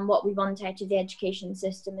agree on what we want out of the education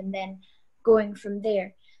system and then going from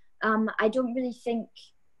there. I don't really think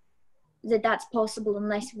that that's possible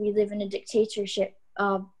unless we live in a dictatorship,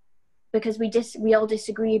 because we all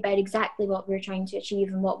disagree about exactly what we're trying to achieve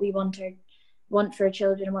and what we want for our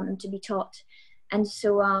children and want them to be taught. And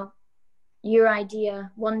so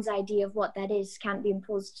one's idea of what that is can't be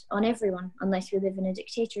imposed on everyone unless we live in a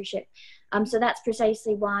dictatorship. So that's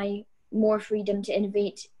precisely why more freedom to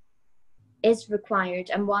innovate is required,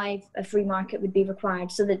 and why a free market would be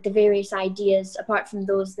required, so that the various ideas, apart from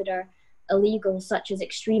those that are illegal, such as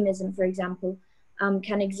extremism, for example,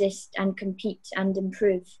 can exist and compete and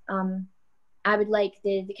improve. I would like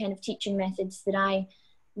the kind of teaching methods that I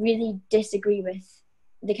really disagree with,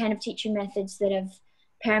 the kind of teaching methods that have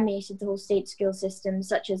permeated the whole state school system,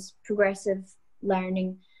 such as progressive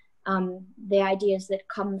learning, the ideas that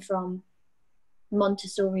come from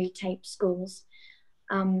Montessori type schools.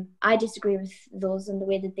 I disagree with those and the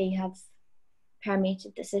way that they have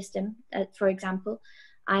permeated the system. For example,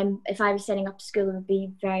 if I was setting up a school, it would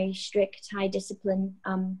be very strict, high discipline,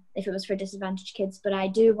 if it was for disadvantaged kids. But I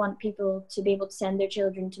do want people to be able to send their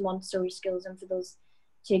children to Montessori schools and for those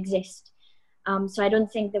to exist. So I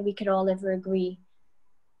don't think that we could all ever agree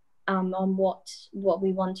on what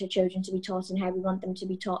we want our children to be taught and how we want them to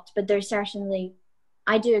be taught. But there's certainly,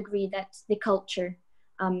 I do agree that the culture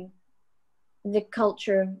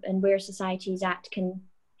and where society is at can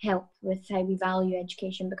help with how we value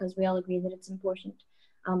education, because we all agree that it's important.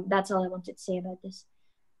 That's all I wanted to say about this.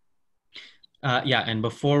 Yeah, and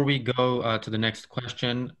before we go to the next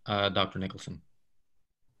question, Dr. Nicholson.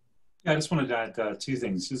 Yeah, I just wanted to add two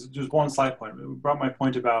things. Just one slight point. We brought my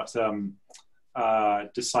point about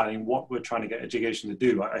deciding what we're trying to get education to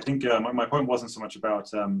do. I think my point wasn't so much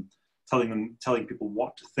about telling people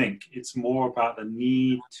what to think. It's more about the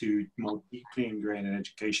need to more deeply ingrain in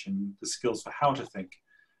education the skills for how to think.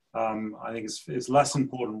 I think it's less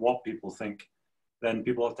important what people think than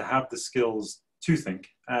people have to have the skills to think.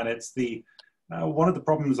 And it's one of the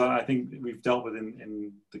problems that I think we've dealt with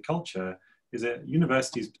in the culture is that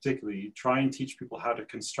universities particularly try and teach people how to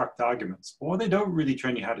construct arguments. But what they don't really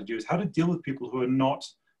train you how to do is how to deal with people who are not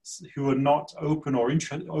open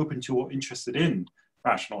to or interested in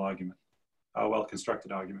rational argument,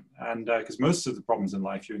 well-constructed argument. And because most of the problems in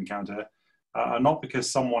life you encounter are not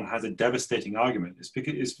because someone has a devastating argument.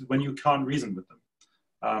 It's when you can't reason with them.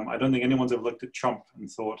 I don't think anyone's ever looked at Trump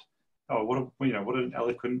and thought, oh, what an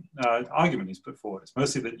eloquent argument he's put forward. It's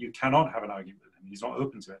mostly that you cannot have an argument with him. He's not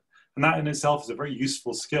open to it. And that in itself is a very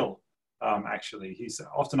useful skill, actually. He's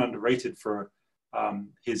often underrated for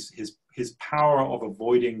his power of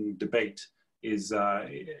avoiding debate is,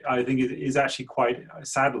 I think it is actually quite,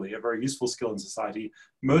 sadly, a very useful skill in society,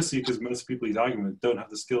 mostly because most people he's arguing with don't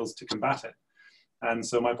have the skills to combat it. And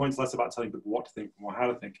so my point is less about telling people what to think, more how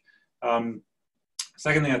to think.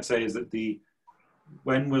 Second thing I'd say is that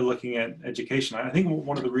when we're looking at education, I think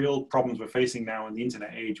one of the real problems we're facing now in the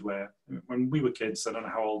internet age, where when we were kids, I don't know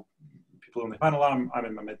how old people on the panel are, I'm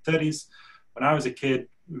in my mid-30s. When I was a kid,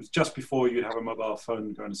 it was just before you'd have a mobile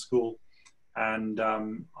phone going to school. And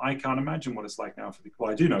I can't imagine what it's like now for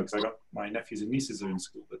well, I do know because I got my nephews and nieces are in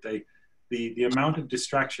school, but the amount of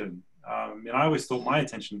distraction, and I always thought my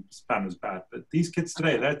attention span was bad, but these kids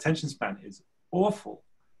today, their attention span is awful.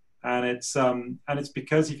 And it's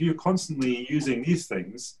because if you're constantly using these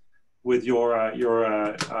things with you're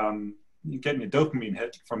getting a dopamine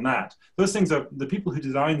hit from that. Those things are the people who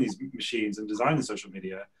design these machines and design the social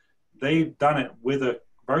media. They've done it with a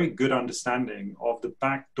very good understanding of the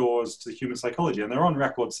back doors to human psychology, and they're on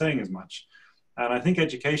record saying as much. And I think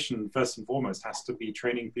education, first and foremost, has to be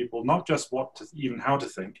training people not just how to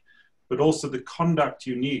think, but also the conduct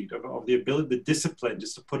you need of the ability, the discipline,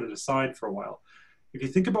 just to put it aside for a while. If you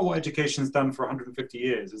think about what education has done for 150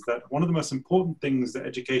 years, is that one of the most important things that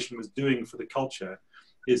education was doing for the culture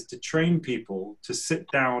is to train people to sit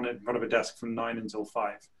down in front of a desk from 9 until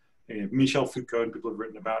 5. Michel Foucault and people have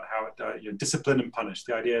written about how discipline and punish,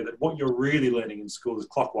 the idea that what you're really learning in school is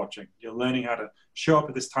clock watching. You're learning how to show up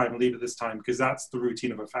at this time, leave at this time, because that's the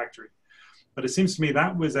routine of a factory. But it seems to me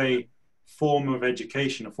that was a form of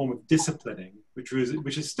education, a form of disciplining, which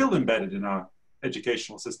is still embedded in our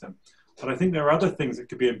educational system. But I think there are other things that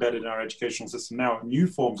could be embedded in our educational system now, new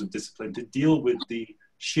forms of discipline to deal with the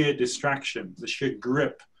sheer distraction, the sheer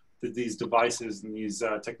grip that these devices and these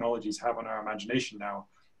technologies have on our imagination now,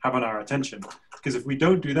 have on our attention. Because if we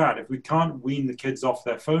don't do that, if we can't wean the kids off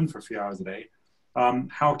their phone for a few hours a day,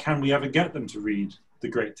 how can we ever get them to read the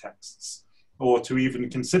great texts or to even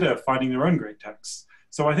consider finding their own great texts?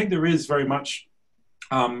 So I think there is very much,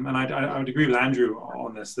 and I would agree with Andrew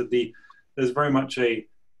on this, that there's very much a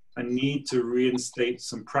a need to reinstate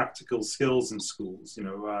some practical skills in schools, you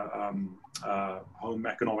know, home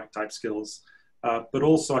economic type skills. But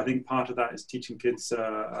also, I think part of that is teaching kids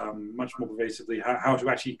much more pervasively how to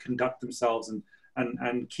actually conduct themselves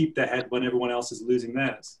and keep their head when everyone else is losing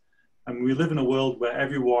theirs. And we live in a world where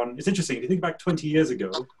everyone, it's interesting, if you think back 20 years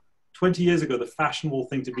ago, the fashionable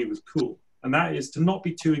thing to be was cool. And that is to not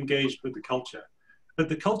be too engaged with the culture. But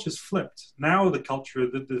the culture's flipped. Now the culture,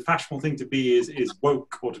 the fashionable thing to be is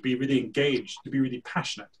woke, or to be really engaged, to be really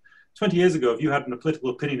passionate. 20 years ago, if you had a political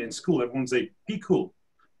opinion in school, everyone would say, be cool.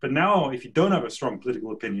 But now, if you don't have a strong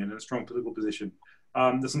political opinion and a strong political position,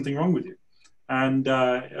 there's something wrong with you. And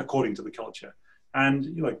according to the culture. And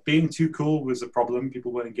you know, like being too cool was a problem.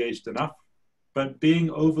 People weren't engaged enough. But being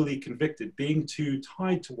overly convicted, being too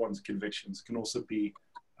tied to one's convictions can also be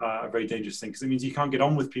a very dangerous thing, because it means you can't get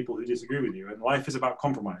on with people who disagree with you. And life is about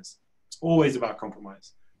compromise. It's always about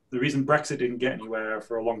compromise. The reason Brexit didn't get anywhere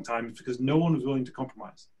for a long time is because no one was willing to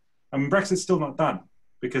compromise. I mean, Brexit's still not done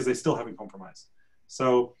because they still haven't compromised.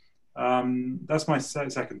 So that's my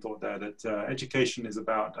second thought there, that education is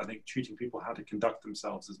about, I think, treating people how to conduct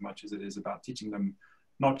themselves as much as it is about teaching them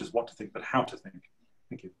not just what to think, but how to think.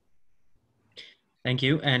 Thank you. Thank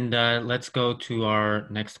you. And let's go to our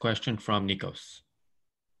next question from Nikos.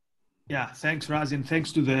 Yeah, thanks, Razi, and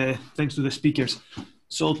thanks to the speakers.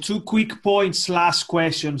 So 2 quick points, last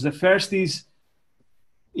questions. The first is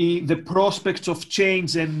the prospects of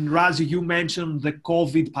change. And Razi, you mentioned the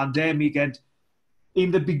COVID pandemic. And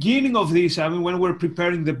in the beginning of this, I mean, when we were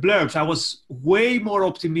preparing the blurbs, I was way more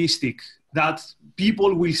optimistic that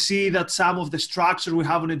people will see that some of the structure we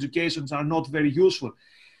have in education are not very useful.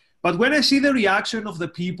 But when I see the reaction of the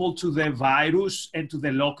people to the virus and to the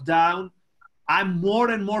lockdown, I'm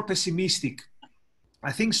more and more pessimistic.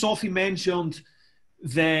 I think Sophie mentioned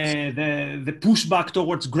the pushback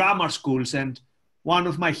towards grammar schools, and one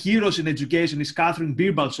of my heroes in education is Catherine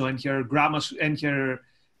Birbalso and her grammar and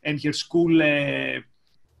her school.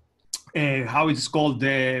 How it's called?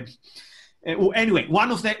 Anyway,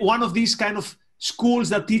 one of these kind of schools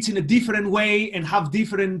that teach in a different way and have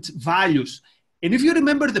different values. And if you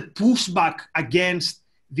remember the pushback against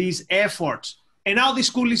these efforts. And now the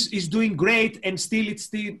school is doing great, and still it's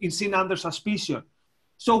seen under suspicion.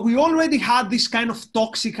 So we already had this kind of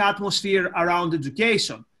toxic atmosphere around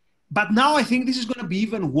education. But now I think this is going to be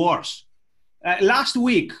even worse. Last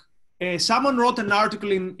week, someone wrote an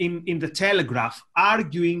article in the Telegraph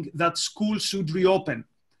arguing that schools should reopen.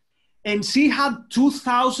 And she had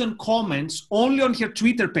 2,000 comments only on her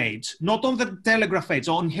Twitter page, not on the Telegraph page,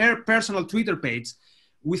 on her personal Twitter page,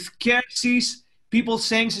 with curses, people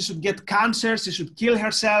saying she should get cancer, she should kill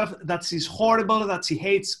herself, that she's horrible, that she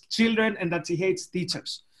hates children, and that she hates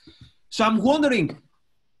teachers. So I'm wondering,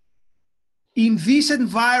 in this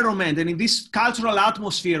environment and in this cultural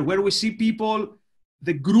atmosphere where we see people,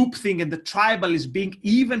 the groupthink and the tribalism being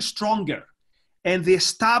even stronger, and the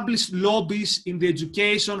established lobbies in the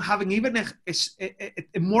education having even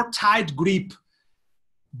a more tight grip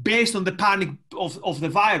based on the panic of the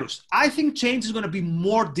virus, I think change is going to be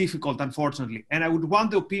more difficult, unfortunately. And I would want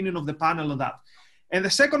the opinion of the panel on that. And the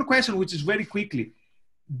second question, which is very quickly,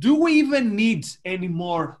 do we even need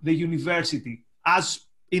anymore the university as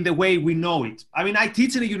in the way we know it? I mean, I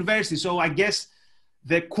teach in a university, so I guess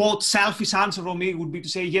the quote selfish answer from me would be to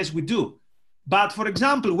say, yes, we do. But for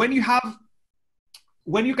example, when you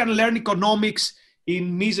can learn economics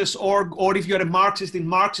in Mises.org, or if you're a Marxist in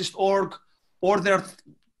Marxist.org, or there are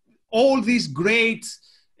all these great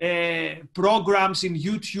programs in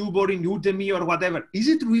YouTube or in Udemy or whatever, is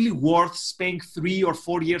it really worth spending 3 or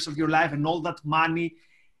 4 years of your life and all that money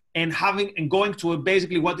and going to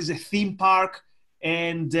basically what is a theme park,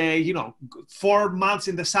 and 4 months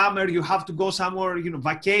in the summer you have to go somewhere,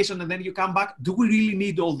 vacation, and then you come back? Do we really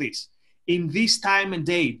need all this in this time and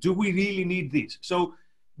day? Do we really need this? So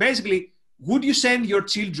basically, would you send your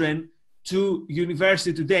children to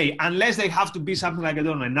university today unless they have to be something like, I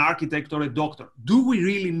don't know, an architect or a doctor? Do we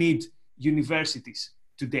really need universities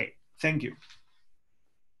today? Thank you.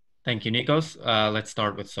 Thank you, Nikos. Let's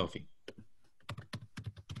start with Sophie.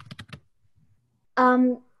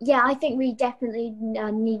 Yeah, I think we definitely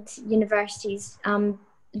need universities,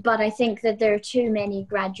 but I think that there are too many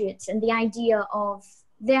graduates, and the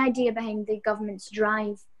idea behind the government's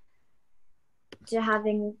drive to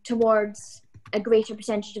having towards a greater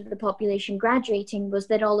percentage of the population graduating was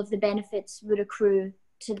that all of the benefits would accrue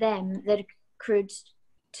to them that accrued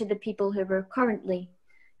to the people who were currently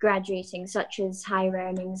graduating, such as higher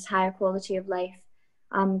earnings, higher quality of life,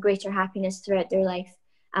 greater happiness throughout their life,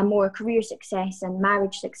 and more career success and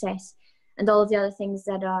marriage success, and all of the other things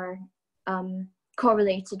that are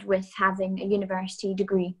correlated with having a university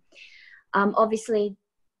degree. Obviously,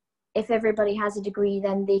 if everybody has a degree,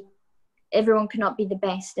 then everyone cannot be the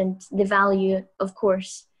best, and the value, of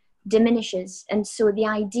course, diminishes. And so the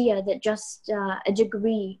idea that just a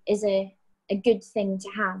degree is a good thing to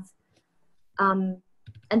have,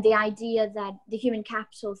 and the idea that the human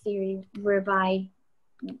capital theory, whereby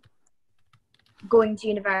going to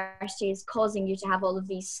university is causing you to have all of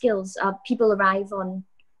these skills, people arrive on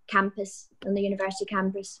campus, on the university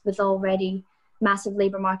campus, with already massive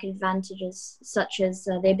labour market advantages, such as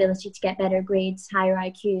the ability to get better grades, higher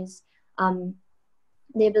IQs,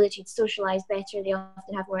 the ability to socialise better. They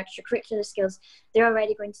often have more extracurricular skills. They're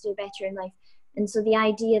already going to do better in life. And so the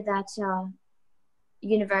idea that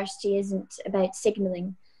university isn't about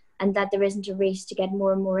signalling, and that there isn't a race to get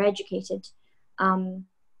more and more educated,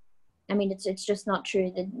 I mean, it's just not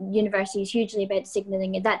true. The university is hugely about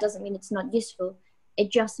signalling, and that doesn't mean it's not useful. It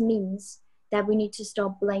just means that we need to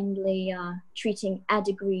stop blindly treating a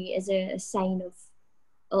degree as a sign of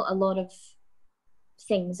a lot of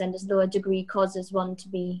things, and as though a degree causes one to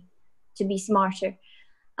be smarter.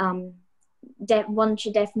 One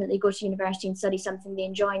should definitely go to university and study something they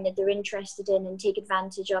enjoy and that they're interested in, and take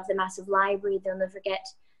advantage of the massive library they'll never get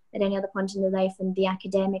at any other point in their life, and the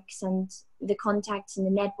academics and the contacts and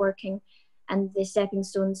the networking and the stepping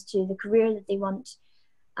stones to the career that they want,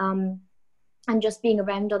 and just being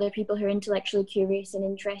around other people who are intellectually curious and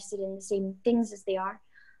interested in the same things as they are.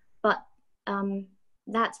 But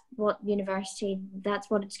that's what university, that's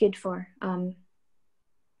what it's good for.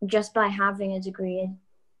 Just by having a degree,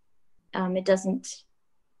 it doesn't,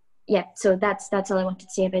 yeah, so that's all I wanted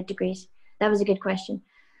to say about degrees. That was a good question.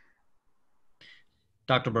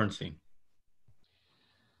 Dr. Bernstein.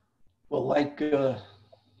 Well, like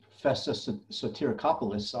Professor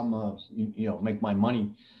Sotirakopoulos, I'm make my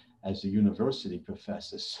money as a university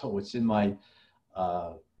professor, so it's in my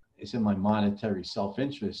monetary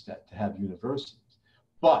self-interest to have universities.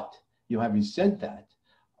 But having said that,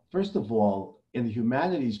 first of all, in the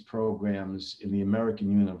humanities programs in the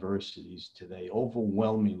American universities today,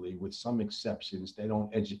 overwhelmingly, with some exceptions, they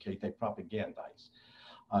don't educate; they propagandize.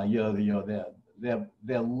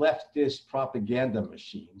 They're leftist propaganda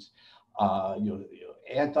machines.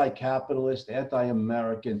 Anti-capitalist,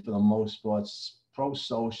 anti-American for the most part,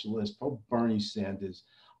 pro-socialist, pro-Bernie Sanders.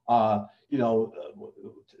 The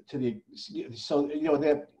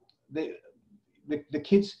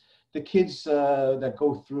kids that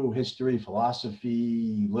go through history,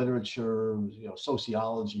 philosophy, literature,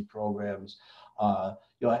 sociology programs,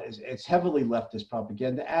 it's heavily leftist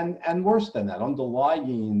propaganda, and worse than that,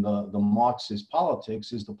 underlying the Marxist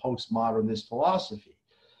politics is the postmodernist philosophy.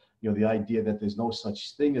 The idea that there's no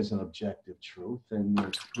such thing as an objective truth, and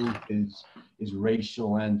truth is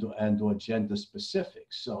racial and or gender specific.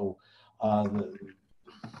 So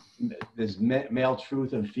there's male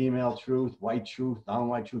truth and female truth, white truth,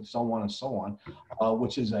 non-white truth, so on and so on,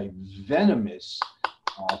 which is a venomous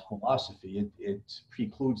philosophy. It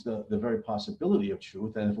precludes the very possibility of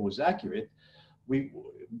truth, and if it was accurate,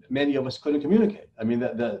 many of us couldn't communicate. I mean,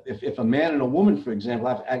 if a man and a woman, for example,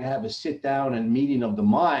 have a sit down and meeting of the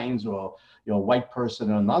minds, or a white person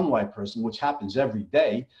and a non-white person, which happens every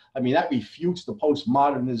day, I mean, that refutes the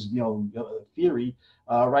postmodernist theory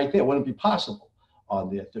right there. It wouldn't be possible on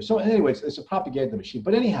there. So anyways, it's a propaganda machine.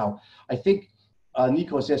 But anyhow, I think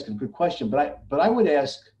Nico is asking a good question, but I would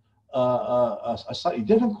ask a slightly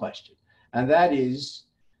different question, and that is,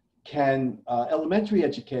 can elementary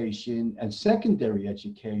education and secondary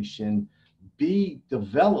education be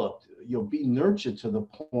developed, be nurtured to the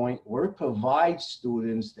point where it provides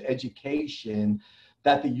students the education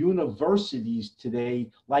that the universities today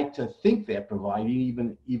like to think they're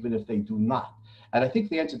providing, even if they do not? And I think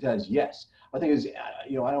the answer to that is yes. I think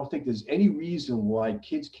I don't think there's any reason why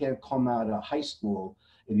kids can't come out of high school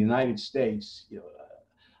in the United States,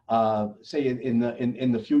 say in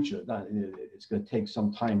the future. It's going to take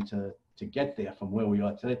some time to get there from where we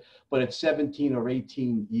are today. But at 17 or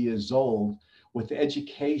 18 years old, with the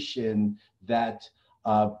education that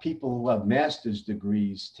people who have master's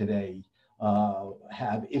degrees today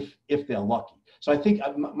have, if they're lucky. So I think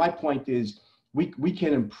my point is we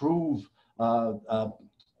can improve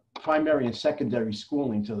primary and secondary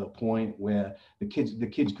schooling to the point where the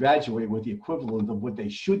kids graduate with the equivalent of what they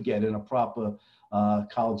should get in a proper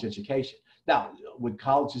college education. Now, would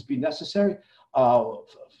colleges be necessary?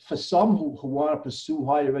 For some who want to pursue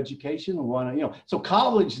higher education, who want to, so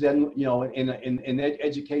college then, in the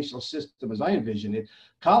educational system, as I envision it,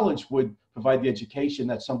 college would provide the education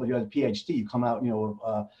that somebody who has a PhD, you come out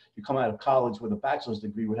of college with a bachelor's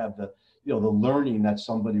degree would have the the learning that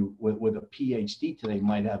somebody with a PhD today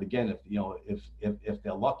might have, again, if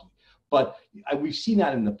they're lucky. But we've seen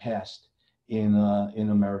that in the past in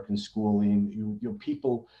American schooling.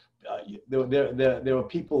 People, there were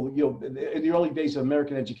people, in the early days of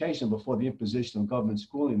American education, before the imposition of government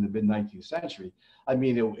schooling in the mid-19th century. I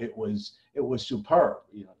mean, it was superb.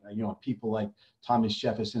 People like Thomas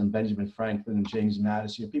Jefferson and Benjamin Franklin and James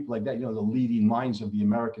Madison, people like that, the leading minds of the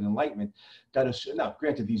American Enlightenment got us. Now,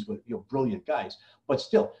 granted, these were brilliant guys, but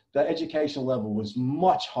still, the education level was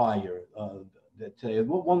much higher.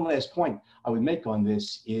 One last point I would make on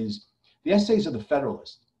this is the essays of the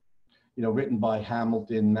Federalist, written by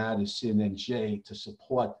Hamilton, Madison, and Jay to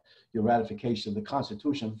support the ratification of the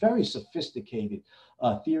Constitution, very sophisticated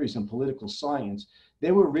theories in political science.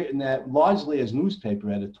 They were written largely as newspaper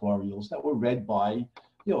editorials that were read by,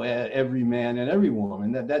 every man and every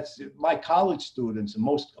woman. That's my college students and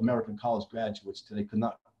most American college graduates today could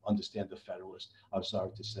not understand the Federalist, I'm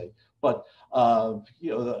sorry to say. But,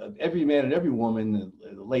 every man and every woman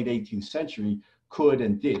in the late 18th century could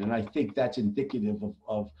and did. And I think that's indicative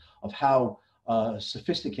of how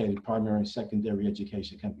sophisticated primary and secondary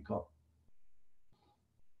education can become.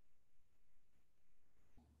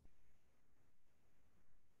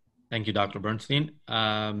 Thank you, Dr. Bernstein.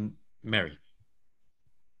 Mary.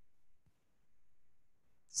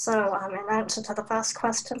 So in answer to the first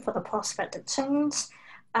question for the prospective change,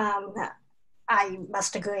 I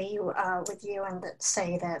must agree with you and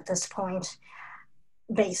say that at this point,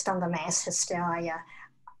 based on the mass hysteria,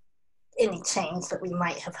 any change that we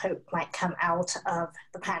might have hoped might come out of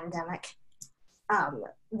the pandemic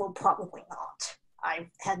will probably not. I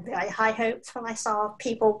had very high hopes when I saw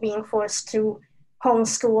people being forced to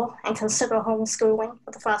homeschool and consider homeschooling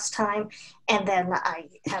for the first time. And then I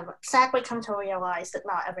have sadly come to realize that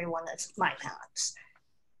not everyone is my parents.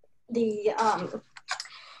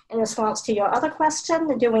 In response to your other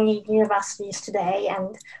question, do we need universities today,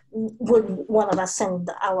 and would one of us send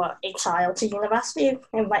a child to university?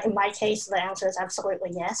 In my case, the answer is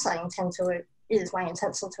absolutely yes. It is my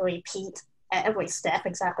intention to repeat at every step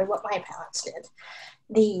exactly what my parents did.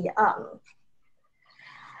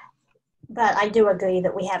 But I do agree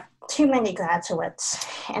that we have too many graduates,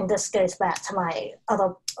 and this goes back to my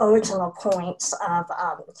other original points of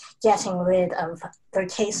getting rid of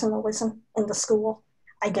vocationalism in the school.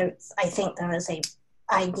 I think there is an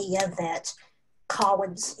idea that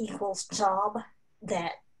college equals job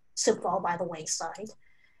that should fall by the wayside.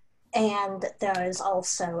 And there is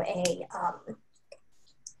also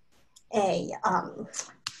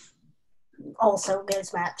also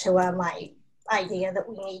goes back to my idea that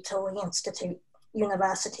we need to reinstitute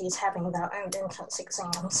universities having their own entrance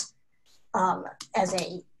exams as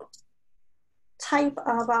a type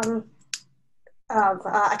of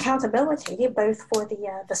accountability, both for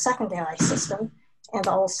the secondary system and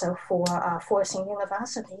also for forcing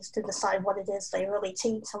universities to decide what it is they really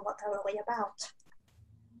teach and what they're really about.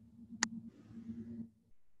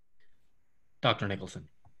 Dr. Nicholson.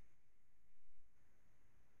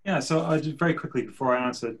 Yeah, so just very quickly before I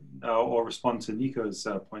answer or respond to Nico's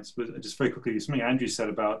points, but just very quickly, something Andrew said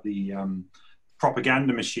about the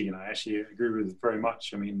propaganda machine, I actually agree with very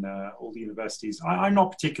much. I mean, all the universities, I'm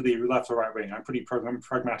not particularly left or right wing. I'm pretty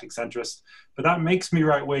pragmatic centrist, but that makes me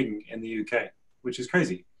right wing in the UK, which is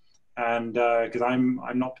crazy. And because I'm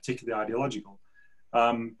not particularly ideological.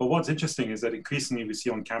 But what's interesting is that increasingly we see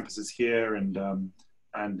on campuses here and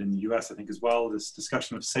in the US, I think as well, this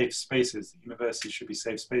discussion of safe spaces. Universities should be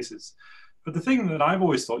safe spaces. But the thing that I've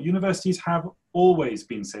always thought, universities have always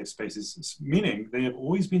been safe spaces, meaning they have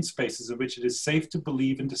always been spaces in which it is safe to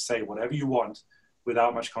believe and to say whatever you want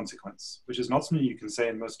without much consequence, which is not something you can say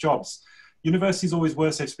in most jobs. Universities always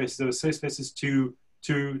were safe spaces. They were safe spaces to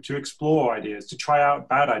explore ideas, to try out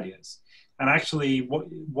bad ideas. And actually,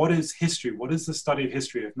 what is history? What is the study of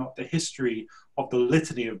history, if not the history of the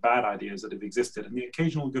litany of bad ideas that have existed and the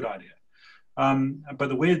occasional good idea? But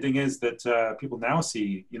the weird thing is that people now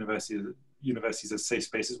see universities as safe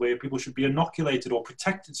spaces where people should be inoculated or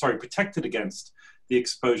protected against the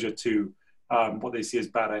exposure to what they see as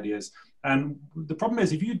bad ideas. And the problem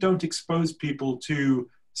is, if you don't expose people to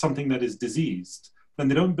something that is diseased, then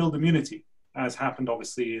they don't build immunity, as happened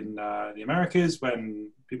obviously in the Americas when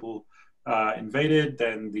people invaded,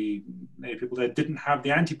 then the people there didn't have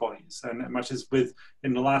the antibodies. And much as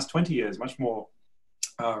in the last 20 years, much more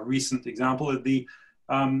recent example of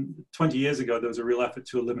 20 years ago, there was a real effort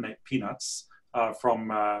to eliminate peanuts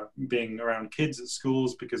from being around kids at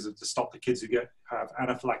schools because to stop the kids who have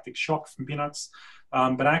anaphylactic shock from peanuts.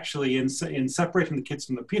 But actually in separating the kids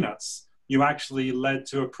from the peanuts, you actually led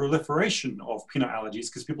to a proliferation of peanut allergies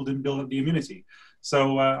because people didn't build up the immunity.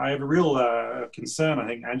 So I have a real concern, I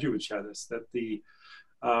think Andrew would share this, that the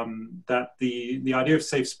idea of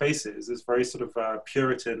safe spaces is very sort of a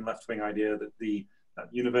Puritan left-wing idea that that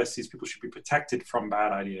universities, people should be protected from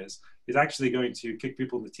bad ideas, is actually going to kick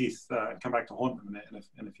people in the teeth and come back to haunt them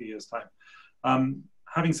in a few years' time.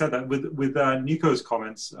 Having said that, with Nico's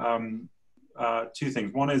comments, two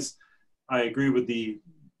things. One is, I agree with the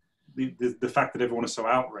fact that everyone is so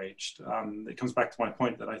outraged. It comes back to my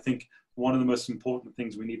point that I think one of the most important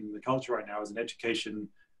things we need in the culture right now is an education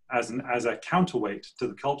as a counterweight to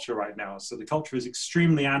the culture right now. So the culture is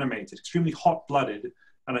extremely animated, extremely hot-blooded,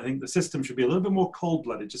 and I think the system should be a little bit more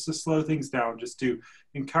cold-blooded, just to slow things down, just to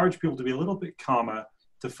encourage people to be a little bit calmer,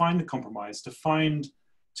 to find the compromise, to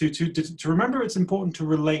remember it's important to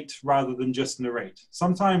relate rather than just narrate.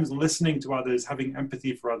 Sometimes listening to others, having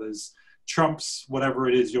empathy for others, trumps whatever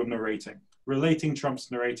it is you're narrating. Relating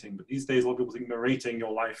trumps narrating, but these days a lot of people think narrating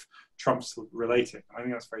your life trumps relating. I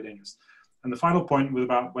think that's very dangerous. And the final point was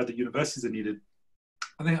about whether universities are needed.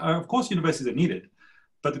 I think, of course, universities are needed,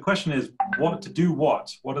 but the question is, what to do?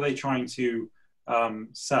 What are they trying to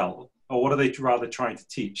sell, or what are they rather trying to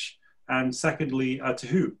teach? And secondly, to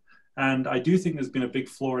who? And I do think there's been a big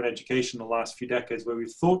flaw in education in the last few decades where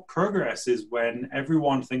we've thought progress is when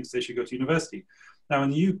everyone thinks they should go to university. Now, in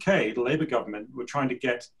the UK, the Labour government were trying to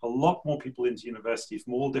get a lot more people into university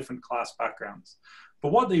from all different class backgrounds.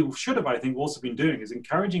 But what they should have, I think, also been doing is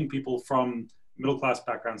encouraging people from middle-class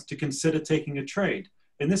backgrounds to consider taking a trade.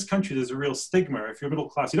 In this country, there's a real stigma. If you're middle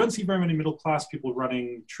class, you don't see very many middle-class people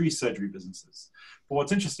running tree surgery businesses. But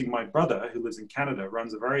what's interesting, my brother, who lives in Canada,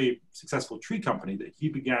 runs a very successful tree company that he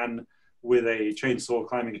began with a chainsaw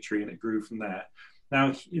climbing a tree, and it grew from there.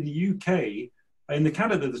 Now, in the UK, in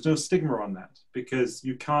Canada, there's no stigma on that because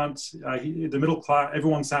you can't, the middle class,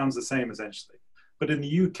 everyone sounds the same essentially. But in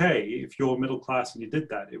the UK, if you're middle class and you did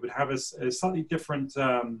that, it would have a slightly different,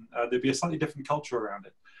 there'd be a slightly different culture around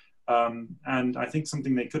it. And I think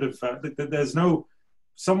something they could have, there's no,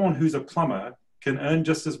 someone who's a plumber can earn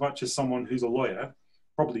just as much as someone who's a lawyer,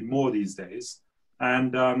 probably more these days.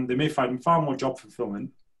 And they may find far more job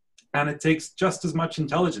fulfillment. And it takes just as much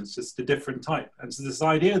intelligence, just a different type. And so this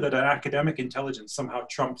idea that an academic intelligence somehow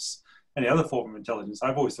trumps any other form of intelligence,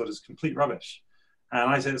 I've always thought is complete rubbish. And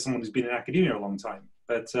I say that someone who's been in academia a long time.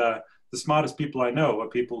 But the smartest people I know are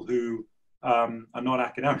people who are not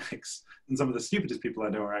academics. And some of the stupidest people I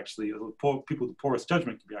know are actually people with the poorest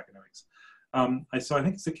judgment can be academics. So I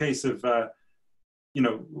think it's a case of,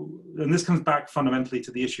 and this comes back fundamentally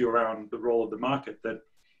to the issue around the role of the market, that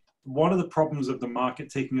one of the problems of the market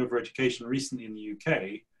taking over education recently in the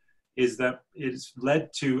UK is that it's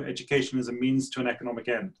led to education as a means to an economic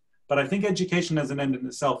end. But I think education as an end in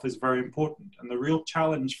itself is very important. And the real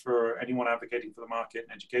challenge for anyone advocating for the market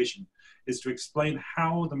in education is to explain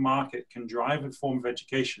how the market can drive a form of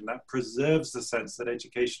education that preserves the sense that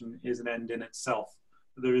education is an end in itself.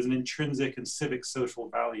 That there is an intrinsic and civic social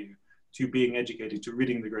value to being educated, to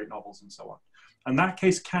reading the great novels and so on. And that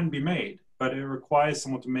case can be made, but it requires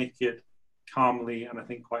someone to make it calmly and I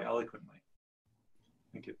think quite eloquently.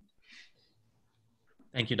 Thank you.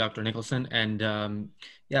 Thank you, Dr. Nicholson. And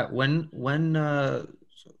yeah,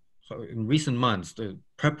 so in recent months, the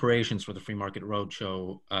preparations for the Free Market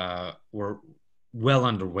Roadshow were well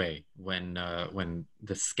underway when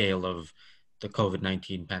the scale of the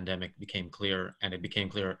COVID-19 pandemic became clear, and it became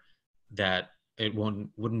clear that it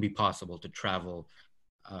wouldn't be possible to travel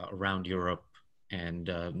around Europe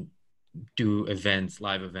and do events,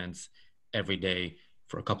 live events every day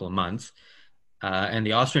for a couple of months. And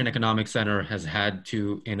the Austrian Economic Center has had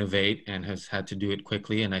to innovate and has had to do it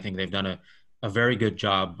quickly. And I think they've done a very good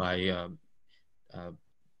job by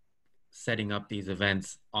setting up these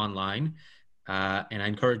events online. And I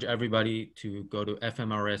encourage everybody to go to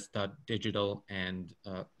fmrs.digital and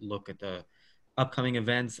look at the upcoming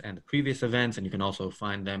events and the previous events. And you can also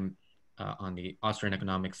find them on the Austrian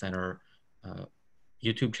Economic Center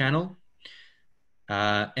YouTube channel.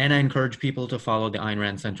 And I encourage people to follow the Ayn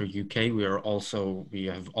Rand Center UK. We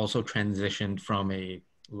have also transitioned from a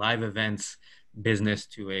live events business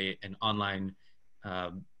to an online,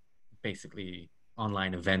 basically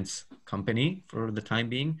online events company for the time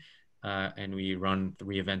being. And we run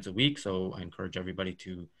 3 events a week. So I encourage everybody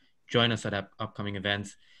to join us at upcoming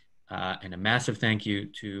events. And a massive thank you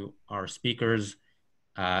to our speakers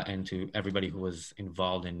and to everybody who was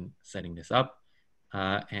involved in setting this up.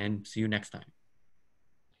 And see you next time.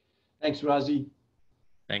 Thanks, Razi.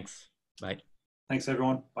 Thanks. Bye. Thanks,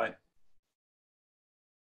 everyone. Bye.